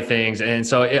doing the right things. And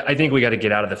so I think we got to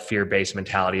get out of the fear-based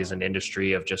mentality as an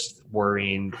industry of just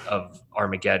worrying of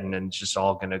Armageddon and it's just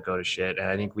all going to go to shit. And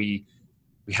I think we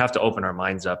have to open our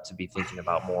minds up to be thinking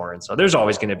about more. And so there's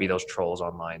always going to be those trolls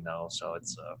online though. So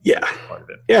it's part of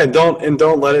it. Yeah. And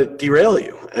don't let it derail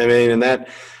you. I mean, and that,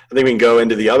 I think we can go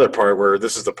into the other part where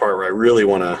this is the part where I really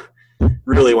want to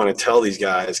tell these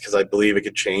guys, because I believe it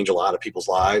could change a lot of people's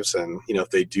lives. And, if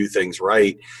they do things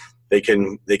right, they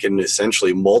can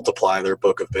essentially multiply their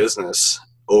book of business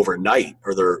overnight,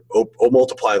 or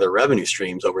multiply their revenue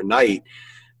streams overnight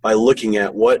by looking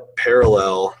at what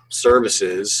parallel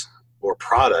services or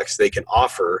products they can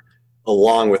offer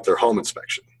along with their home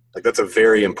inspection. Like, that's a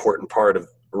very important part of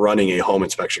running a home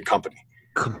inspection company.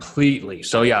 Completely.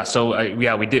 So we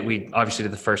obviously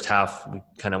did the first half. We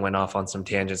kind of went off on some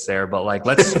tangents there, but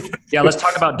let's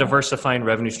talk about diversifying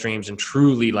revenue streams and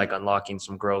truly unlocking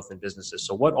some growth in businesses.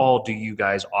 So what all do you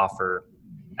guys offer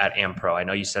at AmPro? I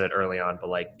know you said it early on,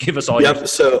 but give us all your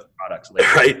products later.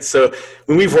 Right. So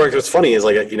when we've worked, what's funny is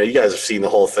you guys have seen the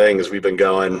whole thing as we've been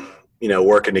going,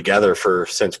 working together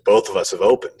since both of us have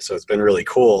opened. So it's been really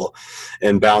cool,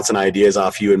 and bouncing ideas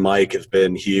off you and Mike has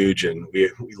been huge, and we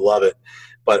love it.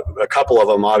 But a couple of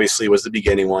them obviously was the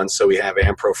beginning one. So we have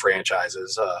AmPro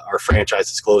franchises. Our franchise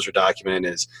disclosure document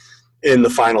is in the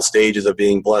final stages of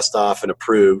being blessed off and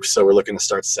approved. So we're looking to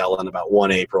start selling about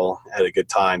 1 April at a good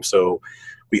time. So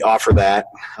we offer that.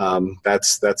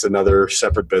 That's another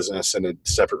separate business and a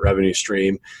separate revenue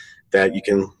stream that you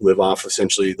can live off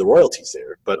essentially the royalties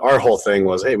there. But our whole thing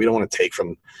was, hey, we don't want to take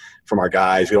from our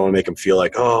guys. We don't want to make them feel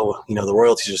like, the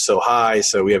royalties are so high.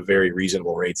 So we have very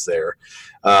reasonable rates there.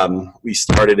 We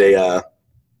started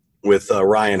with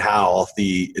Ryan Howell,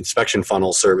 the inspection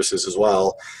funnel services as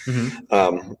well,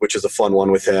 which is a fun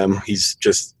one with him. He's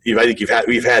just, I think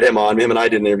we've had him on. Him and I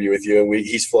did an interview with you, and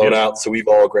he's flown out. So we've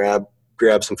all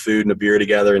grabbed some food and a beer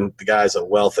together, and the guy's a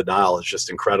wealth of knowledge, just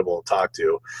incredible to talk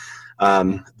to.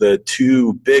 The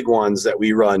two big ones that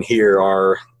we run here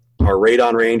are our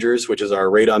Radon Rangers, which is our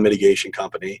radon mitigation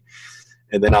company.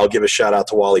 And then I'll give a shout out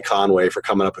to Wally Conway for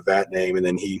coming up with that name. And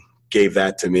then he gave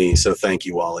that to me. So thank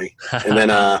you, Wally. And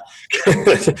then,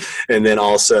 and then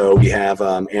also we have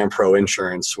AmPro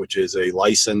Insurance, which is a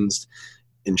licensed,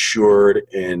 insured,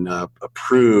 and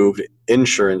approved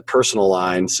insurance personal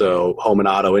line. So home and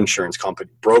auto insurance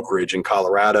company brokerage in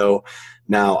Colorado,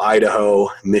 now Idaho,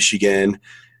 Michigan,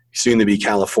 soon to be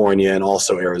California, and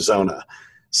also Arizona.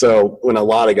 So when a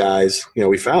lot of guys,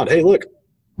 we found, hey, look,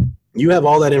 you have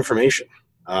all that information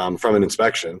from an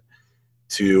inspection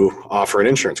to offer an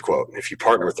insurance quote if you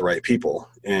partner with the right people.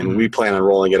 And we plan on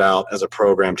rolling it out as a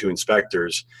program to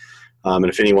inspectors. And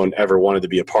if anyone ever wanted to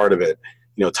be a part of it,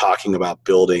 talking about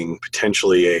building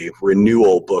potentially a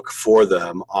renewal book for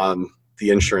them on the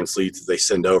insurance leads that they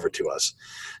send over to us.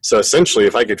 So essentially,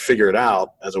 if I could figure it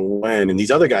out as a win, and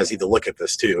these other guys need to look at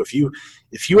this too.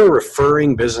 If you are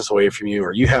referring business away from you,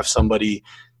 or you have somebody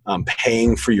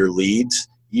paying for your leads,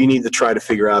 you need to try to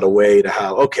figure out a way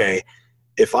to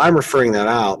if I'm referring that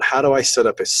out, how do I set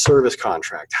up a service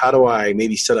contract? How do I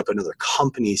maybe set up another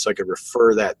company so I could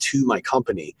refer that to my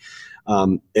company?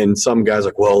 And some guys are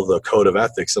like, well, the code of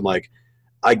ethics. I'm like,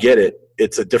 I get it.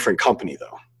 It's a different company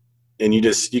though. And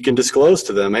you can disclose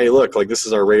to them, hey, look, this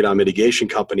is our radon mitigation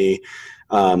company.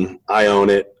 I own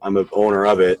it. I'm an owner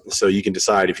of it. So you can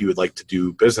decide if you would like to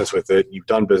do business with it. You've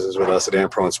done business with us at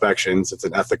AmPro Inspections. It's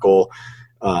an ethical,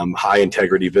 high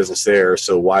integrity business there.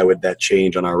 So why would that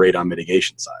change on our radon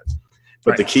mitigation side?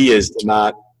 But the key is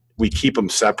we keep them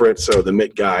separate. So the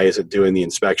MIT guy isn't doing the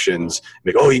inspections.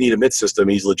 Like, oh, you need a MIT system.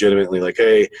 He's legitimately like,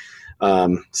 hey,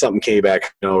 something came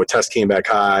back, a test came back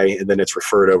high, and then it's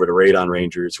referred over to Radon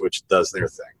Rangers, which does their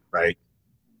thing, right?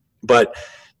 But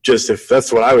just if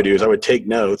that's what I would do, is I would take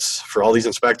notes for all these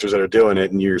inspectors that are doing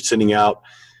it, and you're sending out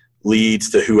leads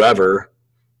to whoever.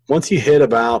 Once you hit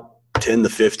about 10 to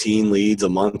 15 leads a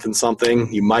month and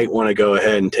something, you might want to go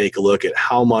ahead and take a look at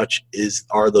how much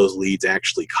are those leads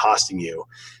actually costing you,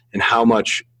 and how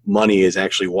much money is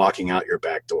actually walking out your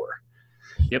back door.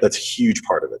 Yep. That's a huge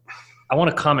part of it. I want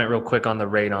to comment real quick on the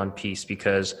radon piece,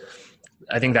 because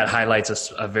I think that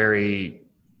highlights a very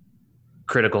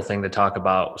critical thing to talk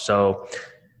about. So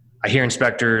I hear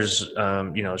inspectors,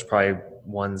 there's probably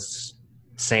ones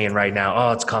saying right now,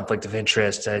 oh, it's conflict of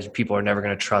interest. People are never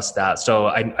going to trust that. So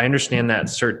I understand that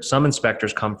some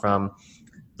inspectors come from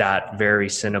that very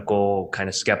cynical, kind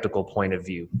of skeptical point of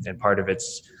view. And part of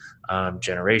it's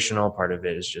generational, part of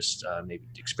it is just maybe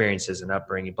experiences and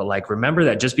upbringing. But like, remember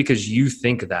that just because you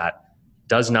think that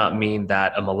does not mean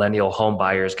that a millennial home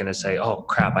buyer is going to say, oh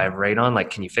crap, I have radon.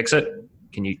 Like, can you fix it?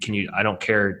 Can you, I don't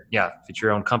care. Yeah. If it's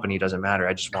your own company, it doesn't matter.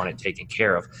 I just want it taken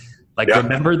care of. Like,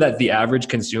 remember that the average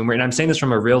consumer, and I'm saying this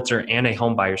from a realtor and a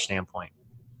home buyer standpoint,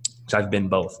 because I've been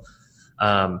both.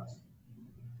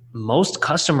 Most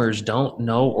customers don't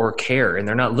know or care, and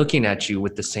they're not looking at you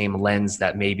with the same lens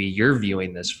that maybe you're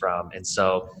viewing this from. And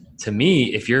so to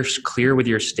me, if you're clear with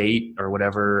your state or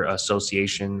whatever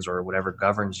associations or whatever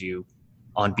governs you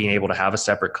on being able to have a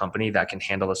separate company that can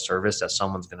handle a service that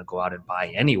someone's going to go out and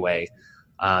buy anyway,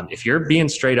 if you're being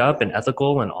straight up and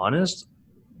ethical and honest,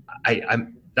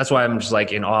 that's why I'm just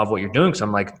like in awe of what you're doing. Because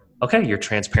I'm like, okay, you're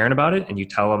transparent about it, and you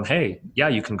tell them, hey, yeah,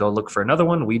 you can go look for another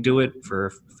one. We do it for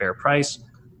a fair price.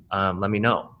 Let me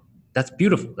know. That's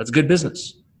beautiful. That's good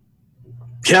business.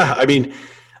 Yeah. I mean,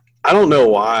 I don't know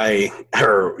why,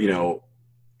 or,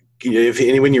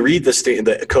 when you read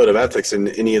the code of ethics in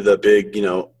any of the big,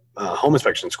 home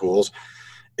inspection schools,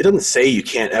 it doesn't say you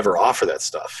can't ever offer that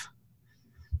stuff.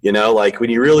 Like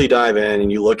when you really dive in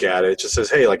and you look at it, it just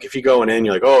says, hey, like if you go in,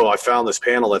 you're like, oh, I found this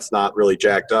panel that's not really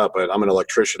jacked up, but I'm an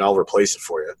electrician, I'll replace it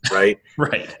for you. Right.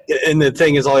 Right. And the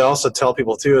thing is, I also tell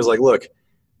people too, is like, look,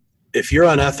 if you're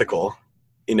unethical,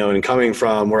 and coming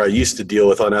from where I used to deal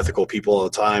with unethical people all the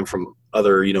time from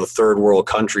other, third world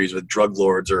countries with drug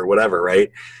lords or whatever,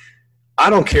 right? I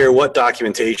don't care what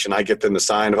documentation I get them to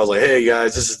sign. If I was like, hey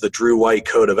guys, this is the Drew White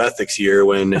code of ethics here.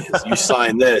 When you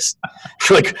sign this,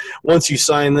 like once you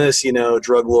sign this,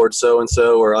 drug lord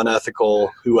so-and-so or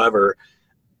unethical, whoever,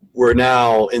 we're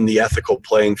now in the ethical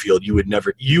playing field. You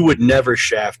would never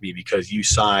shaft me because you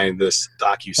signed this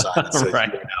DocuSign that says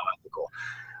right. You're now ethical.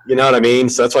 You know what I mean?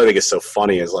 So that's why I think it's so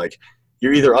funny is like,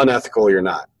 you're either unethical or you're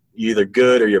not. You're either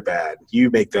good or you're bad. You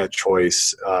make that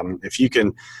choice. If you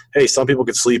can, hey, some people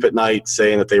could sleep at night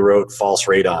saying that they wrote false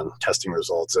radon testing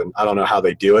results, and I don't know how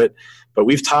they do it, but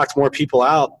we've talked more people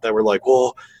out that were like,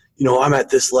 well, I'm at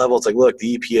this level. It's like, look,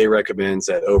 the EPA recommends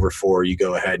that over 4, you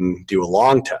go ahead and do a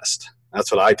long test.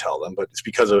 That's what I tell them, but it's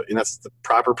because and that's the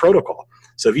proper protocol.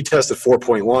 So if you tested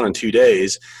 4.1 in 2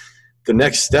 days, the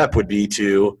next step would be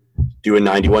to do a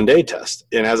 91-day test.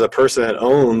 And as a person that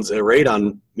owns a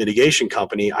radon mitigation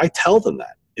company, I tell them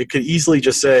that. It could easily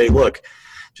just say, look,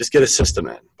 just get a system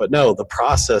in. But no, the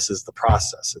process is the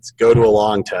process. It's go to a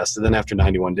long test, and then after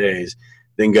 91 days,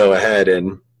 then go ahead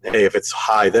and, hey, if it's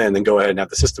high then go ahead and have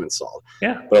the system installed.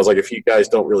 Yeah. But I was like, if you guys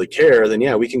don't really care, then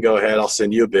yeah, we can go ahead. I'll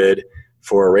send you a bid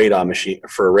for a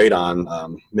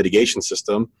radon mitigation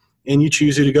system, and you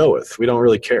choose who to go with. We don't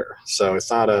really care. So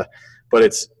it's not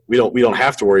we don't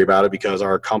have to worry about it because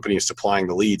our company is supplying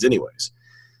the leads anyways.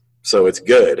 So it's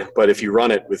good. But if you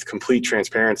run it with complete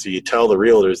transparency, you tell the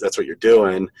realtors that's what you're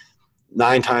doing,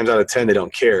 9 times out of 10, they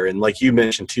don't care. And like you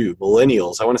mentioned too,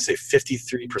 millennials, I want to say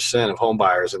 53% of home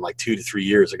buyers in like 2 to 3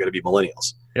 years are going to be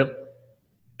millennials. Yep.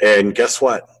 And guess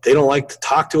what? They don't like to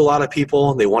talk to a lot of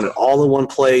people. They want it all in one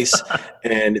place.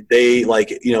 And they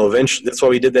eventually, that's why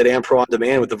we did that AmPro on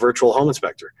demand with the virtual home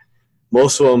inspector.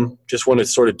 Most of them just want to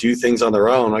sort of do things on their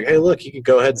own. Like, hey, look, you can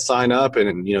go ahead and sign up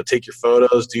and take your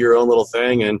photos, do your own little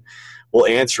thing, and we'll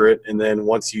answer it. And then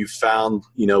once you've done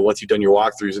your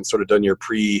walkthroughs and sort of done your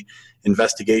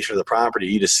pre-investigation of the property,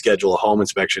 you just schedule a home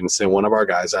inspection and send one of our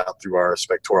guys out through our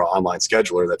Spectora online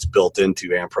scheduler that's built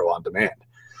into AmPro on demand.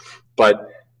 But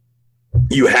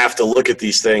you have to look at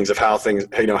these things of how things,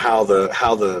 how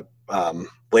the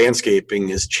landscaping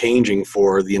is changing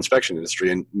for the inspection industry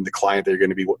and the client they're going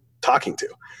to be talking to.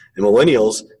 And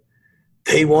millennials,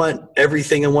 they want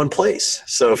everything in one place.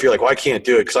 So if you're like, well, I can't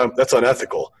do it because that's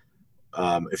unethical.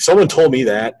 If someone told me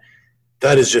that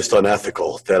is just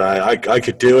unethical, that I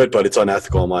could do it, but it's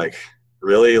unethical. I'm like,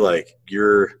 really? Like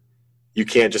you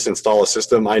can't just install a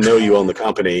system? I know you own the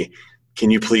company. Can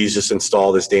you please just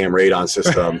install this damn radon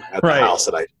system at the house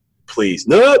that please?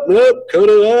 Nope. Code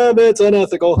of it's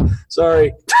unethical.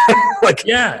 Sorry.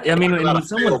 Yeah. I mean,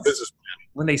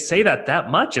 when they say that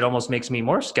much, it almost makes me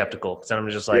more skeptical. Because I'm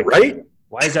just like, right?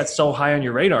 Why is that so high on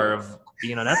your radar of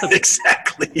being unethical?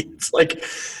 Exactly. It's like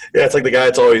the guy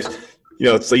that's always,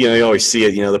 it's like, you always see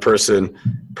it, the person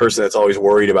that's always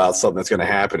worried about something that's going to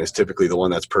happen is typically the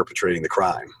one that's perpetrating the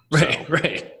crime. Right. So.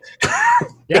 Right.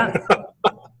 Yeah.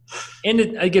 And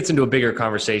it gets into a bigger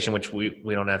conversation, which we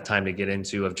don't have time to get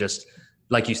into, of just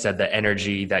like you said, the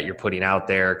energy that you're putting out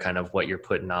there, kind of what you're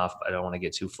putting off. I don't want to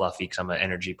get too fluffy because I'm an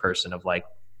energy person of like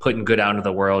putting good out into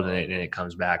the world and it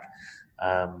comes back.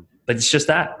 But it's just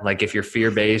that, like, if you're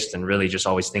fear-based and really just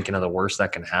always thinking of the worst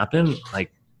that can happen,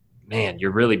 like, man,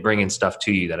 you're really bringing stuff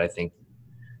to you that I think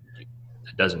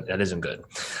that isn't good.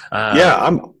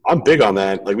 Yeah, I'm big on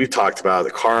that. Like, we've talked about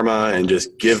the karma and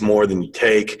just give more than you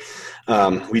take.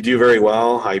 We do very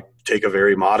well. I take a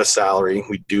very modest salary.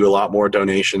 We do a lot more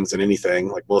donations than anything.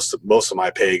 Like, most of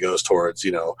my pay goes towards,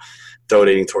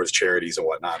 donating towards charities and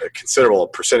whatnot, a considerable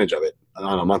percentage of it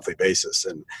on a monthly basis.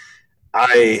 And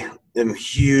I am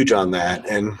huge on that,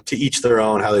 and to each their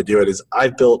own. How they do it is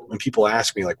I've built, when people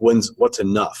ask me like, what's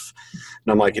enough?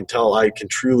 And I'm like, until I can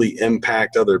truly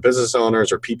impact other business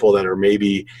owners or people that are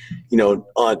maybe,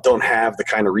 don't have the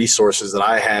kind of resources that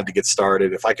I had to get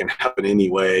started. If I can help in any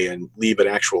way and leave an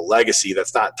actual legacy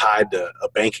that's not tied to a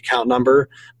bank account number,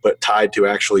 but tied to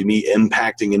actually me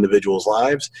impacting individuals'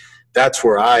 lives, that's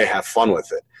where I have fun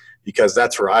with it. Because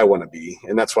that's where I want to be.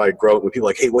 And that's why I grow when people are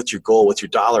like, hey, what's your goal? What's your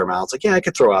dollar amount? It's like, yeah, I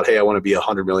could throw out, hey, I want to be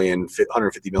 $100 million,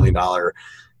 $150 million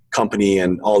company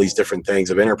and all these different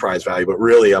things of enterprise value. But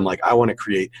really, I'm like, I want to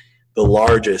create the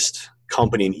largest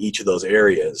company in each of those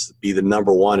areas, be the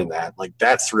number one in that. Like,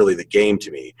 that's really the game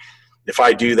to me. If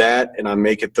I do that and I'm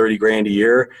making 30 grand a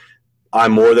year,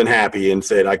 I'm more than happy and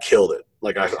said, I killed it.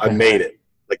 Like, I made it.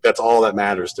 Like, that's all that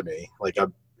matters to me. Like,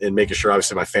 and making sure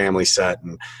obviously my family's set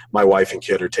and my wife and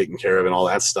kid are taken care of and all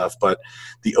that stuff. But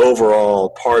the overall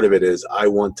part of it is I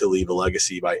want to leave a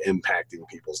legacy by impacting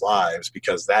people's lives,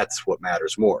 because that's what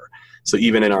matters more. So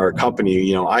even in our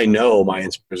company, I know my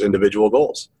inspectors' individual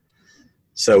goals.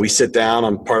 So we sit down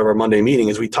on part of our Monday meeting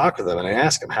as we talk with them, and I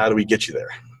ask them, how do we get you there?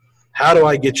 How do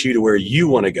I get you to where you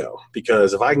want to go?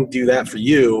 Because if I can do that for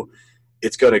you,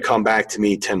 it's going to come back to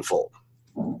me tenfold.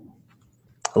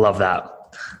 I love that.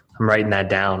 I'm writing that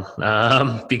down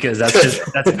because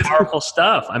that's powerful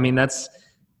stuff. I mean, that's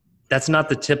not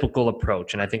the typical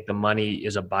approach. And I think the money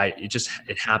is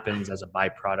it happens as a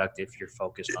byproduct if you're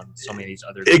focused on so many of these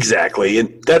other things. Exactly.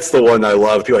 And that's the one I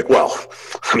love. People are like, well,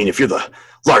 I mean, if you're the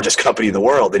largest company in the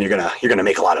world, then you're going to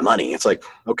make a lot of money. It's like,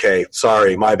 okay,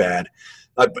 sorry, my bad.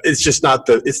 It's just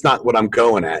it's not what I'm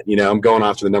going at. I'm going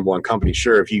after the number one company.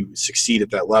 Sure. If you succeed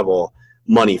at that level,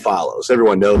 money follows.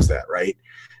 Everyone knows that, right?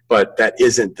 But that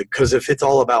isn't because if it's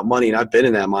all about money, and I've been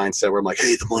in that mindset where I'm like,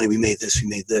 hey, the money, we made this.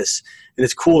 And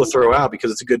it's cool to throw out because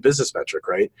it's a good business metric,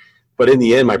 right? But in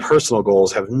the end, my personal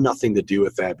goals have nothing to do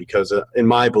with that because in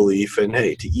my belief, and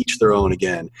hey, to each their own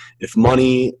again, if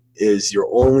money is your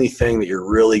only thing that you're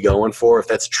really going for, if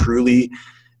that's truly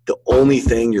the only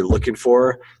thing you're looking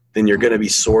for, then you're going to be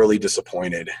sorely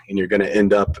disappointed and you're going to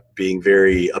end up being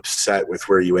very upset with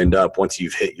where you end up once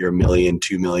you've hit your $1 million,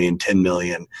 $2 million, $10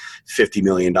 million, $50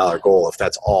 million goal. If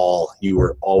that's all you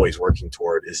were always working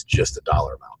toward is just a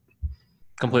dollar amount.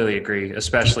 Completely agree,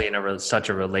 especially in such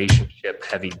a relationship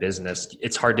heavy business.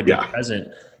 It's hard to be present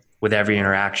with every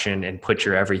interaction and put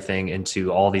your everything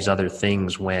into all these other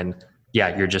things when,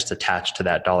 you're just attached to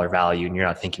that dollar value and you're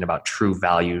not thinking about true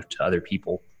value to other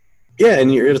people. Yeah,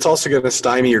 and it's also going to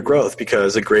stymie your growth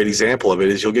because a great example of it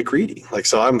is you'll get greedy. Like,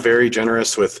 so I'm very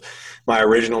generous with my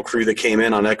original crew that came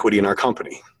in on equity in our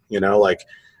company. Like,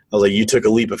 I was like, you took a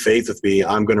leap of faith with me.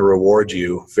 I'm going to reward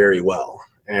you very well.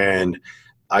 And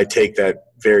I take that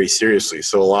very seriously.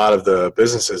 So a lot of the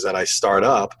businesses that I start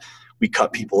up, we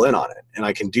cut people in on it. And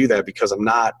I can do that because I'm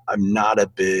not a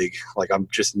big, I'm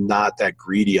just not that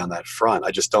greedy on that front.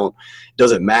 I just don't, it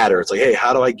doesn't matter. It's like, hey,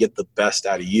 how do I get the best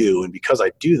out of you? And because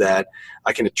I do that,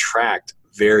 I can attract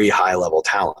very high level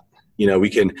talent. These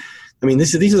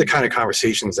are the kind of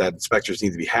conversations that inspectors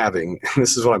need to be having. And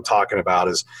this is what I'm talking about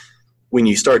is when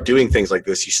you start doing things like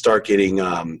this, you start getting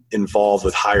involved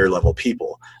with higher level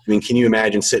people. Can you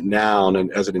imagine sitting down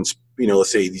and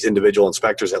let's say these individual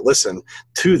inspectors that listen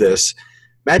to this,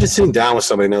 imagine sitting down with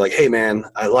somebody and they're like, hey man,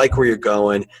 I like where you're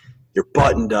going. You're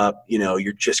buttoned up,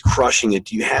 you're just crushing it.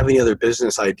 Do you have any other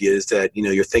business ideas that,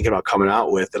 you're thinking about coming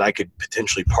out with that I could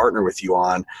potentially partner with you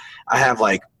on? I have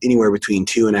anywhere between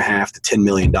 $2.5 to $10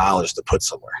 million to put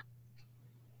somewhere.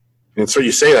 And so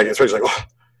you say that, it's like, oh,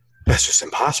 that's just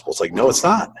impossible. It's like, no, it's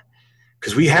not.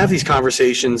 Because we have these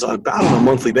conversations about on a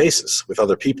monthly basis with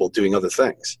other people doing other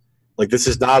things. Like, this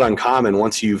is not uncommon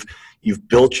once you've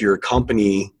built your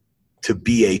company to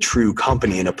be a true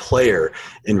company and a player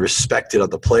and respected on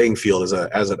the playing field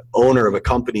as an owner of a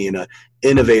company and an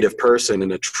innovative person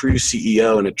and a true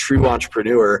CEO and a true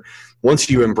entrepreneur. Once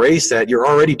you embrace that, you're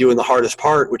already doing the hardest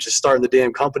part, which is starting the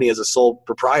damn company as a sole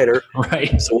proprietor.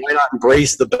 Right. So why not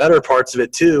embrace the better parts of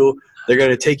it too? They're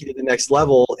going to take you to the next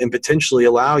level and potentially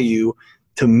allow you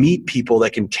to meet people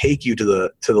that can take you to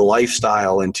the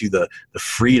lifestyle and to the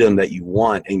freedom that you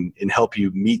want and help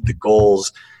you meet the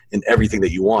goals and everything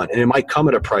that you want. And it might come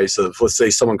at a price of, let's say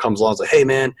someone comes along and says, hey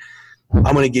man,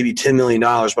 I'm going to give you $10 million,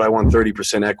 but I want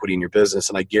 30% equity in your business.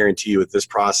 And I guarantee you with this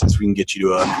process, we can get you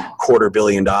to $250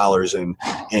 million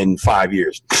in 5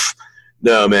 years.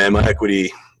 No, man, my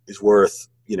equity is worth,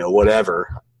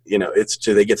 whatever. It's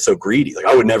they get so greedy. Like,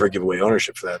 I would never give away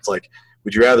ownership for that. It's like,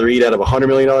 would you rather eat out of a $100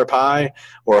 million pie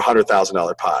or a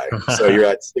 $100,000 pie? So you're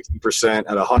at 60% at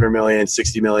 $100 million,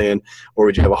 60 million, or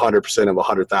would you have 100% of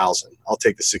 100,000? I'll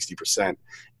take the 60%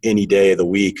 any day of the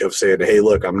week of saying, hey,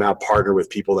 look, I'm now partnered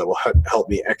with people that will help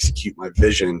me execute my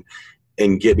vision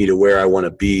and get me to where I want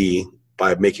to be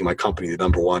by making my company the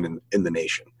number one in the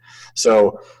nation.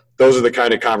 So those are the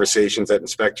kind of conversations that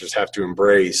inspectors have to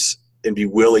embrace and be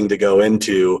willing to go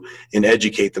into and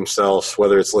educate themselves,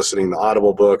 whether it's listening to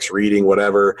Audible books, reading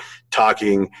whatever,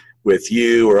 talking with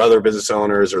you or other business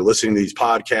owners, or listening to these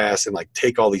podcasts, and like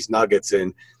take all these nuggets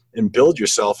in and build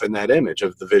yourself in that image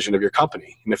of the vision of your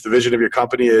company. And if the vision of your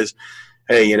company is,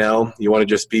 hey, you want to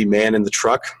just be man in the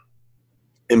truck,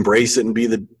 embrace it and be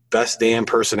the best damn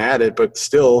person at it, but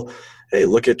still, hey,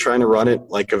 look at trying to run it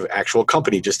like an actual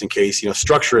company just in case,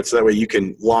 structure it so that way you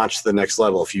can launch to the next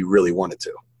level if you really wanted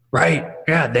to. Right.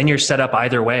 Yeah. Then you're set up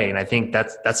either way. And I think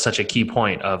that's such a key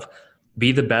point of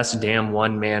be the best damn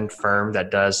one-man firm that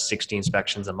does 60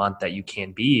 inspections a month that you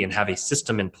can be, and have a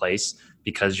system in place,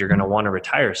 because you're going to want to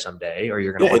retire someday, or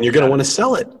you're going to and you're going to want to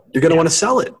sell it. You're going to want to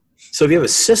sell it. So if you have a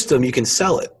system, you can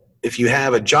sell it. If you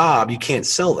have a job, you can't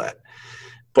sell that.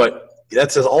 But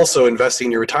that's also investing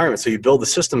in your retirement. So you build the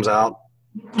systems out,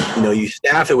 you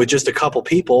staff it with just a couple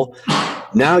people.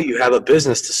 Now you have a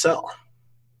business to sell.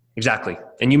 Exactly.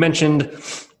 And you mentioned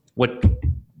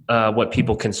what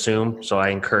people consume. So I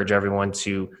encourage everyone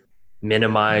to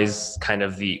minimize kind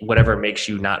of whatever makes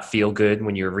you not feel good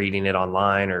when you're reading it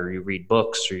online, or you read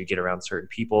books, or you get around certain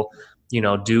people.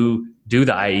 Do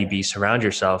the IEB, surround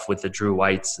yourself with the Drew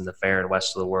Whites and the Fair and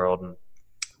West of the world,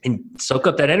 and soak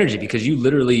up that energy, because you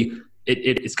literally,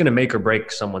 it's going to make or break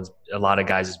a lot of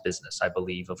guys' business, I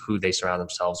believe, of who they surround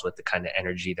themselves with, the kind of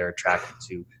energy they're attracted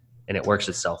to, and it works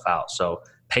itself out. So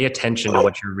pay attention to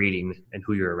what you're reading and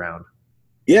who you're around.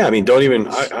 Yeah. I mean,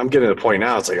 I'm getting to the point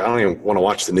now. It's like, I don't even want to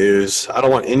watch the news. I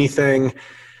don't want anything.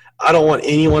 I don't want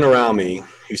anyone around me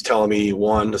who's telling me,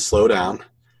 one, to slow down,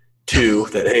 two,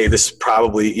 that, hey, this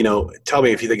probably, tell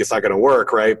me if you think it's not going to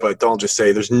work. Right. But don't just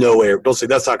say there's no way, don't say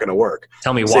that's not going to work.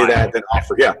 Tell me say why. That, then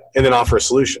and then offer a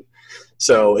solution.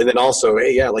 So, and then also,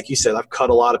 hey, yeah, like you said, I've cut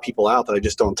a lot of people out that I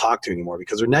just don't talk to anymore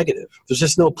because they're negative. There's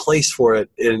just no place for it.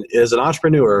 And as an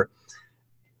entrepreneur,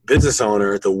 business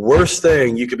owner, the worst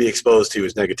thing you could be exposed to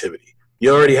is negativity.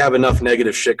 You already have enough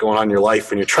negative shit going on in your life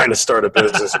when you're trying to start a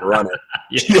business and run it.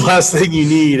 Yeah. The last thing you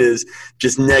need is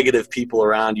just negative people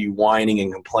around you whining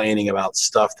and complaining about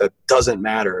stuff that doesn't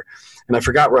matter. And I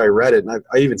forgot where I read it, and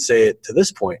I even say it to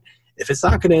this point. If it's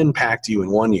not going to impact you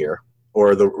in 1 year,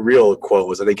 or the real quote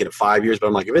was, I think, in 5 years, but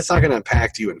I'm like, if it's not going to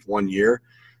impact you in 1 year,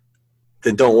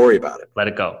 then don't worry about it. Let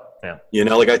it go. Yeah.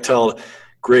 Like I tell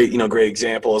great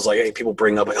example is like, hey, people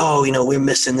bring up like, oh, we're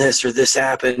missing this, or this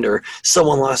happened, or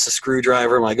someone lost a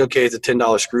screwdriver. I'm like, okay, it's a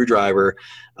 $10 screwdriver.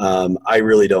 I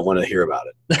really don't want to hear about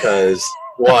it, because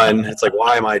one, it's like,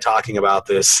 why am I talking about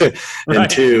this? And Right.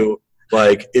 Two,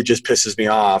 like, it just pisses me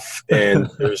off, and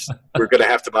we're going to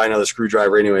have to buy another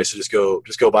screwdriver anyway. So just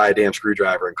go buy a damn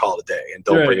screwdriver and call it a day, and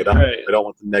don't bring it up. Right. I don't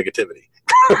want the negativity.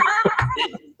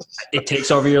 It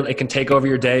can take over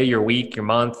your day, your week, your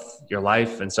month, your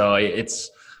life. And so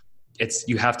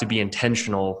you have to be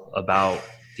intentional about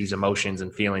these emotions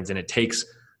and feelings. And it takes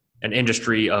an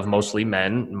industry of mostly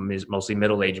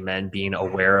middle-aged men being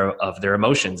aware of their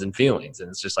emotions and feelings. And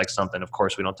it's just like something, of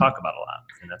course, we don't talk about a lot.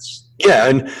 And that's, yeah.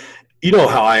 And you know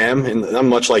how I am, and I'm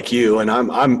much like you. And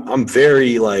I'm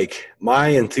very, like, my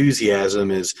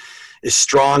enthusiasm is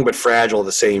strong but fragile at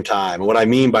the same time. And what I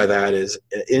mean by that is,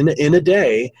 in a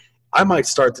day, I might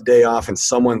start the day off and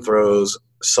someone throws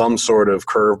some sort of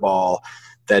curveball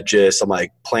that just, I'm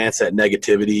like, plants that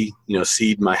negativity,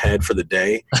 seed in my head for the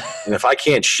day. And if I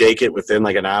can't shake it within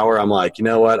like an hour, I'm like, you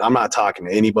know what? I'm not talking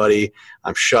to anybody.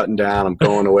 I'm shutting down. I'm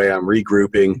going away. I'm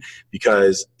regrouping,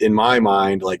 because in my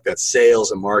mind, like, that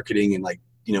sales and marketing and, like,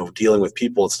 dealing with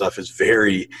people and stuff is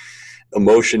very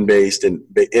emotion-based and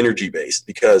energy-based.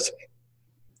 Because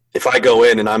if I go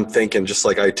in and I'm thinking, just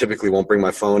like, I typically won't bring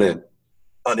my phone in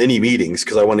on any meetings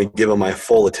because I want to give them my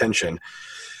full attention.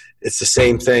 It's the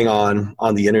same thing on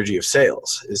the energy of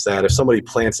sales, is that if somebody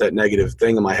plants that negative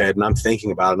thing in my head and I'm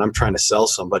thinking about it and I'm trying to sell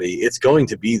somebody, it's going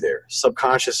to be there,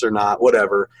 subconscious or not,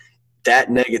 whatever. that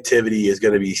negativity is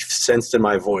going to be sensed in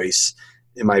my voice,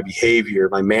 in my behavior,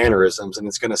 my mannerisms, and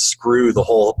it's going to screw the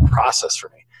whole process for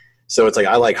me. So it's like,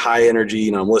 I like high energy,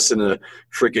 I'm listening to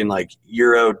freaking like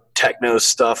Euro techno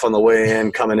stuff on the way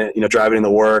in, coming in, driving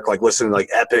into work, like listening to like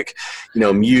epic,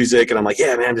 music. And I'm like,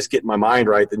 yeah, man, I'm just getting my mind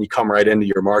right. Then you come right into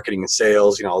your marketing and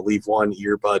sales. I'll leave one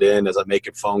earbud in as I'm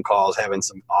making phone calls, having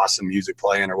some awesome music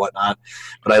playing or whatnot.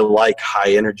 But I like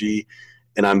high energy,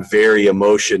 and I'm very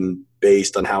emotion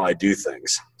based on how I do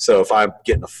things. So if I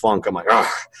get in a funk, I'm like,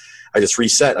 I just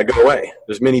reset. I go away.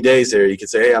 There's many days there you could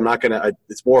say, hey, I'm not going to,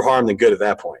 it's more harm than good at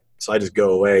that point. So I just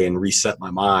go away and reset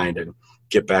my mind and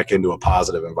get back into a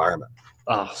positive environment.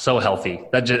 Oh, so healthy.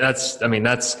 That's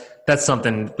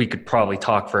something we could probably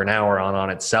talk for an hour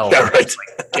on itself. Yeah, right.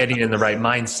 Like getting in the right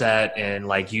mindset and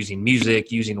like using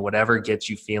music, using whatever gets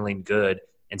you feeling good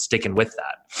and sticking with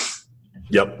that.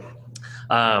 Yep.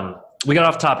 We got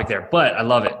off topic there, but I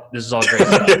love it. This is all great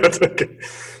stuff. Yeah, that's okay.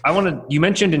 You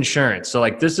mentioned insurance. So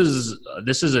like this is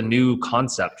a new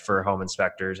concept for home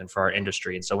inspectors and for our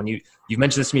industry. And so when you've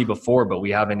mentioned this to me before, but we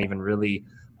haven't even really,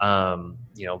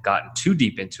 gotten too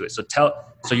deep into it. So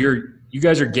you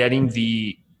guys are getting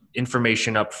the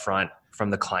information up front from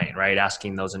the client, right?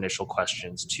 Asking those initial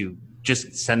questions to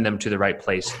just send them to the right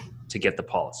place to get the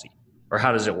policy, or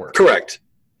how does it work? Correct.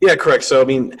 Yeah, correct. So,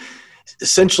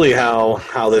 essentially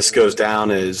how this goes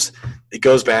down is it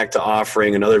goes back to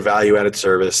offering another value-added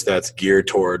service that's geared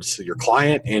towards your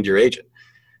client and your agent.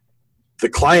 The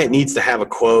client needs to have a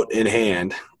quote in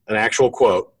hand, an actual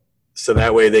quote, so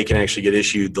that way they can actually get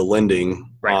issued the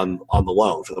lending on the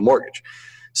loan for the mortgage.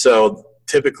 So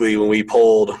typically when we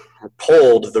polled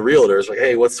the realtors, like,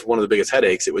 hey, what's one of the biggest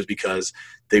headaches? It was because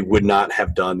they would not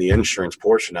have done the insurance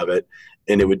portion of it,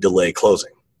 and it would delay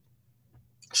closing.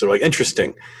 So like,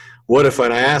 interesting. What if,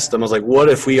 and I asked them, I was like, what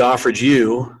if we offered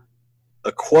you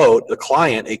a quote, the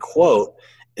client a quote,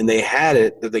 and they had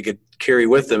it that they could carry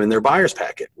with them in their buyer's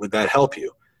packet? Would that help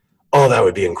you? Oh, that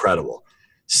would be incredible.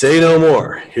 Say no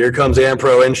more. Here comes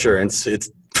AmPro Insurance. It's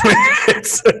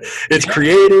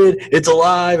created, it's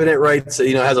alive, and it writes,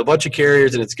 has a bunch of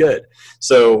carriers, and it's good.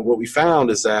 So what we found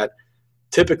is that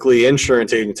typically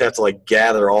insurance agents have to like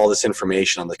gather all this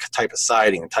information on the type of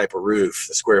siding, the type of roof,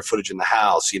 the square footage in the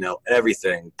house,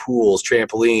 everything, pools,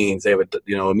 trampolines, they have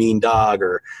a mean dog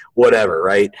or whatever,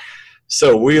 right?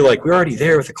 So we're already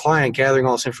there with the client gathering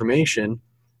all this information.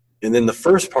 And then the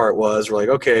first part was, we're like,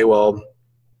 okay, well,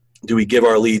 do we give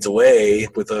our leads away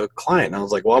with a client? And I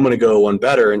was like, well, I'm going to go one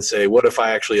better and say, what if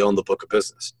I actually own the book of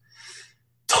business?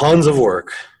 Tons of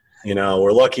work.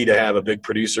 We're lucky to have a big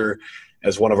producer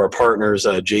as one of our partners,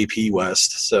 JP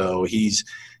West. So he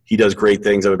does great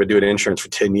things. I've been doing insurance for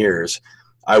 10 years.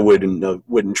 I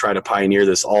wouldn't try to pioneer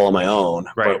this all on my own,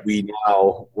 but we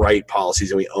now write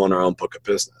policies and we own our own book of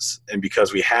business. And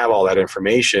because we have all that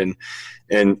information,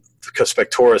 and because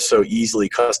Spectora is so easily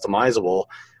customizable,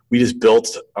 we just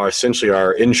built essentially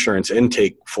our insurance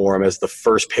intake form as the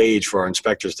first page for our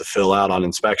inspectors to fill out on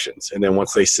inspections. And then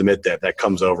once they submit that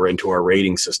comes over into our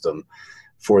rating system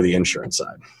for the insurance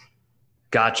side.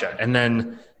 Gotcha. And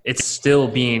then it's still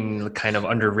being kind of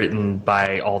underwritten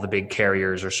by all the big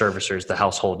carriers or servicers, the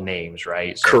household names,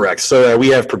 right? So correct. So we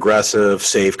have Progressive,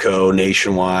 Safeco,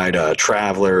 Nationwide,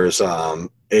 Travelers,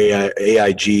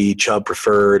 AIG, Chubb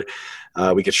Preferred.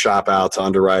 We could shop out to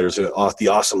underwriters, the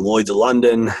awesome Lloyd's of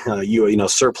London,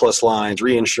 surplus lines,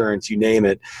 reinsurance, you name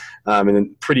it. And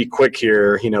then pretty quick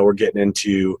here, we're getting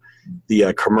into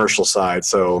the commercial side.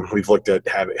 So we've looked at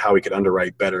how we could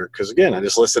underwrite better. Because again, I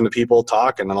just listen to people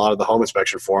talk, and a lot of the home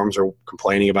inspection forums are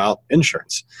complaining about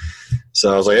insurance.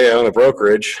 So I was like, hey, I own a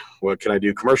brokerage. What can I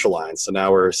do commercial lines? So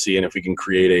now we're seeing if we can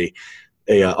create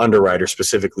a underwriter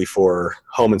specifically for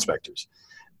home inspectors.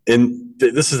 And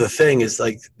this is the thing, is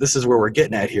like, this is where we're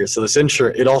getting at here. So this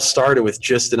insurance, it all started with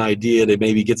just an idea to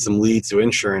maybe get some leads to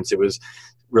insurance.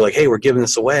 We're like, hey, we're giving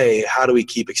this away. How do we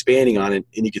keep expanding on it?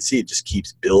 And you can see it just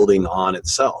keeps building on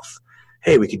itself.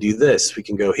 Hey, we can do this. We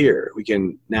can go here.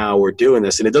 Now we're doing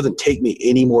this. And it doesn't take me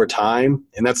any more time.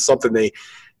 And that's something the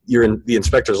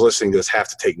inspectors listening to this have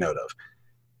to take note of.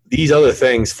 These other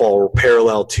things fall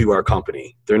parallel to our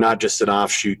company. They're not just an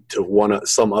offshoot to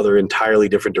some other entirely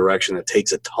different direction that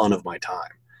takes a ton of my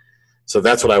time. So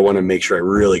that's what I want to make sure I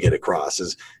really get across,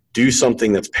 is do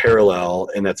something that's parallel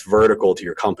and that's vertical to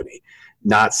your company,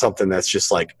 not something that's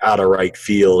just like out of right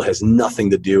field, has nothing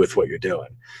to do with what you're doing.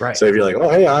 Right. So if you're like, oh,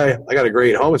 hey, I got a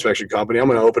great home inspection company, I'm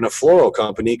going to open a floral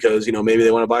company because, maybe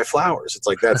they want to buy flowers. It's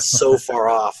like, that's so far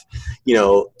off,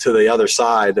 to the other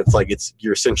side. That's like,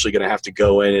 you're essentially going to have to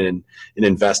go in and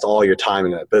invest all your time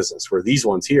in that business. Where these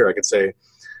ones here, I could say,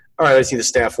 all right, I just need to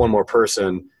staff one more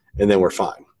person and then we're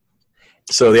fine.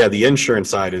 So yeah, the insurance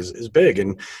side is big.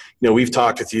 And, we've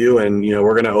talked with you and,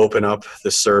 we're going to open up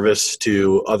this service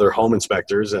to other home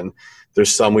inspectors, and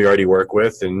there's some we already work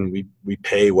with, and we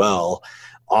pay well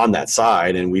on that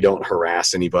side, and we don't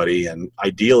harass anybody. And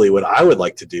ideally what I would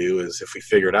like to do is, if we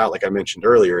figure it out, like I mentioned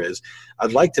earlier, is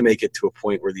I'd like to make it to a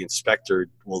point where the inspector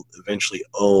will eventually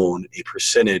own a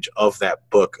percentage of that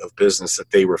book of business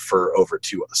that they refer over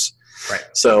to us. Right.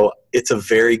 So it's a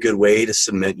very good way to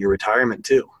cement your retirement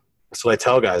too. That's what I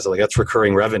tell guys. Like, that's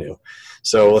recurring revenue.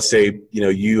 So let's say,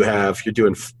 you're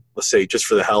doing, let's say, just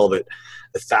for the hell of it,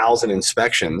 1,000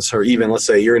 inspections, or even let's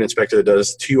say you're an inspector that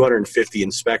does 250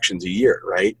 inspections a year,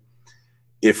 right?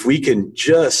 If we can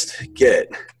just get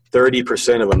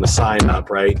 30% of them to sign up,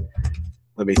 right?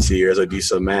 Let me see here as I do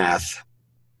some math.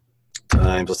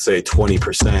 Times, let's say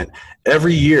 20%.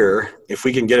 Every year, if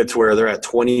we can get it to where they're at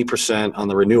 20% on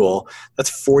the renewal,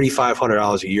 that's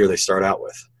 $4,500 a year they start out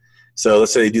with. So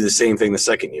let's say they do the same thing the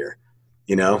second year,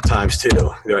 times two.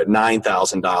 They're at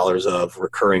 $9,000 of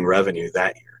recurring revenue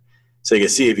that year. So you can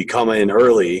see if you come in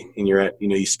early and you're at,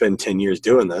 you spend 10 years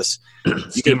doing this,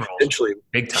 you can potentially,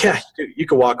 big time. Yeah, you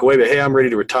can walk away, but hey, I'm ready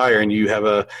to retire, and you have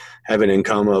an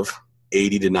income of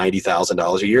 $80,000 to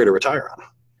 $90,000 a year to retire on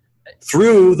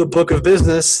through the book of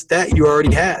business that you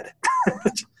already had.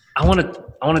 I want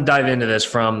to dive into this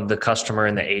from the customer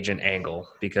and the agent angle,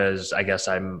 because I guess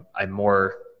I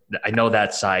know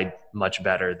that side much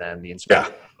better than the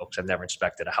inspector folks. I've never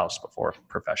inspected a house before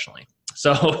professionally.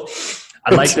 So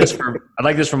I like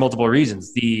this for multiple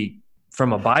reasons.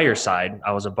 From a buyer side,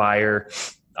 I was a buyer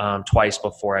twice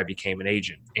before I became an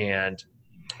agent, and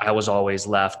I was always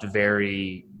left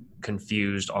very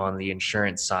confused on the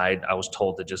insurance side. I was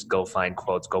told to just go find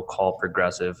quotes, go call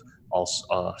Progressive,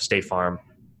 State Farm,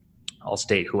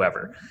 Allstate, whoever.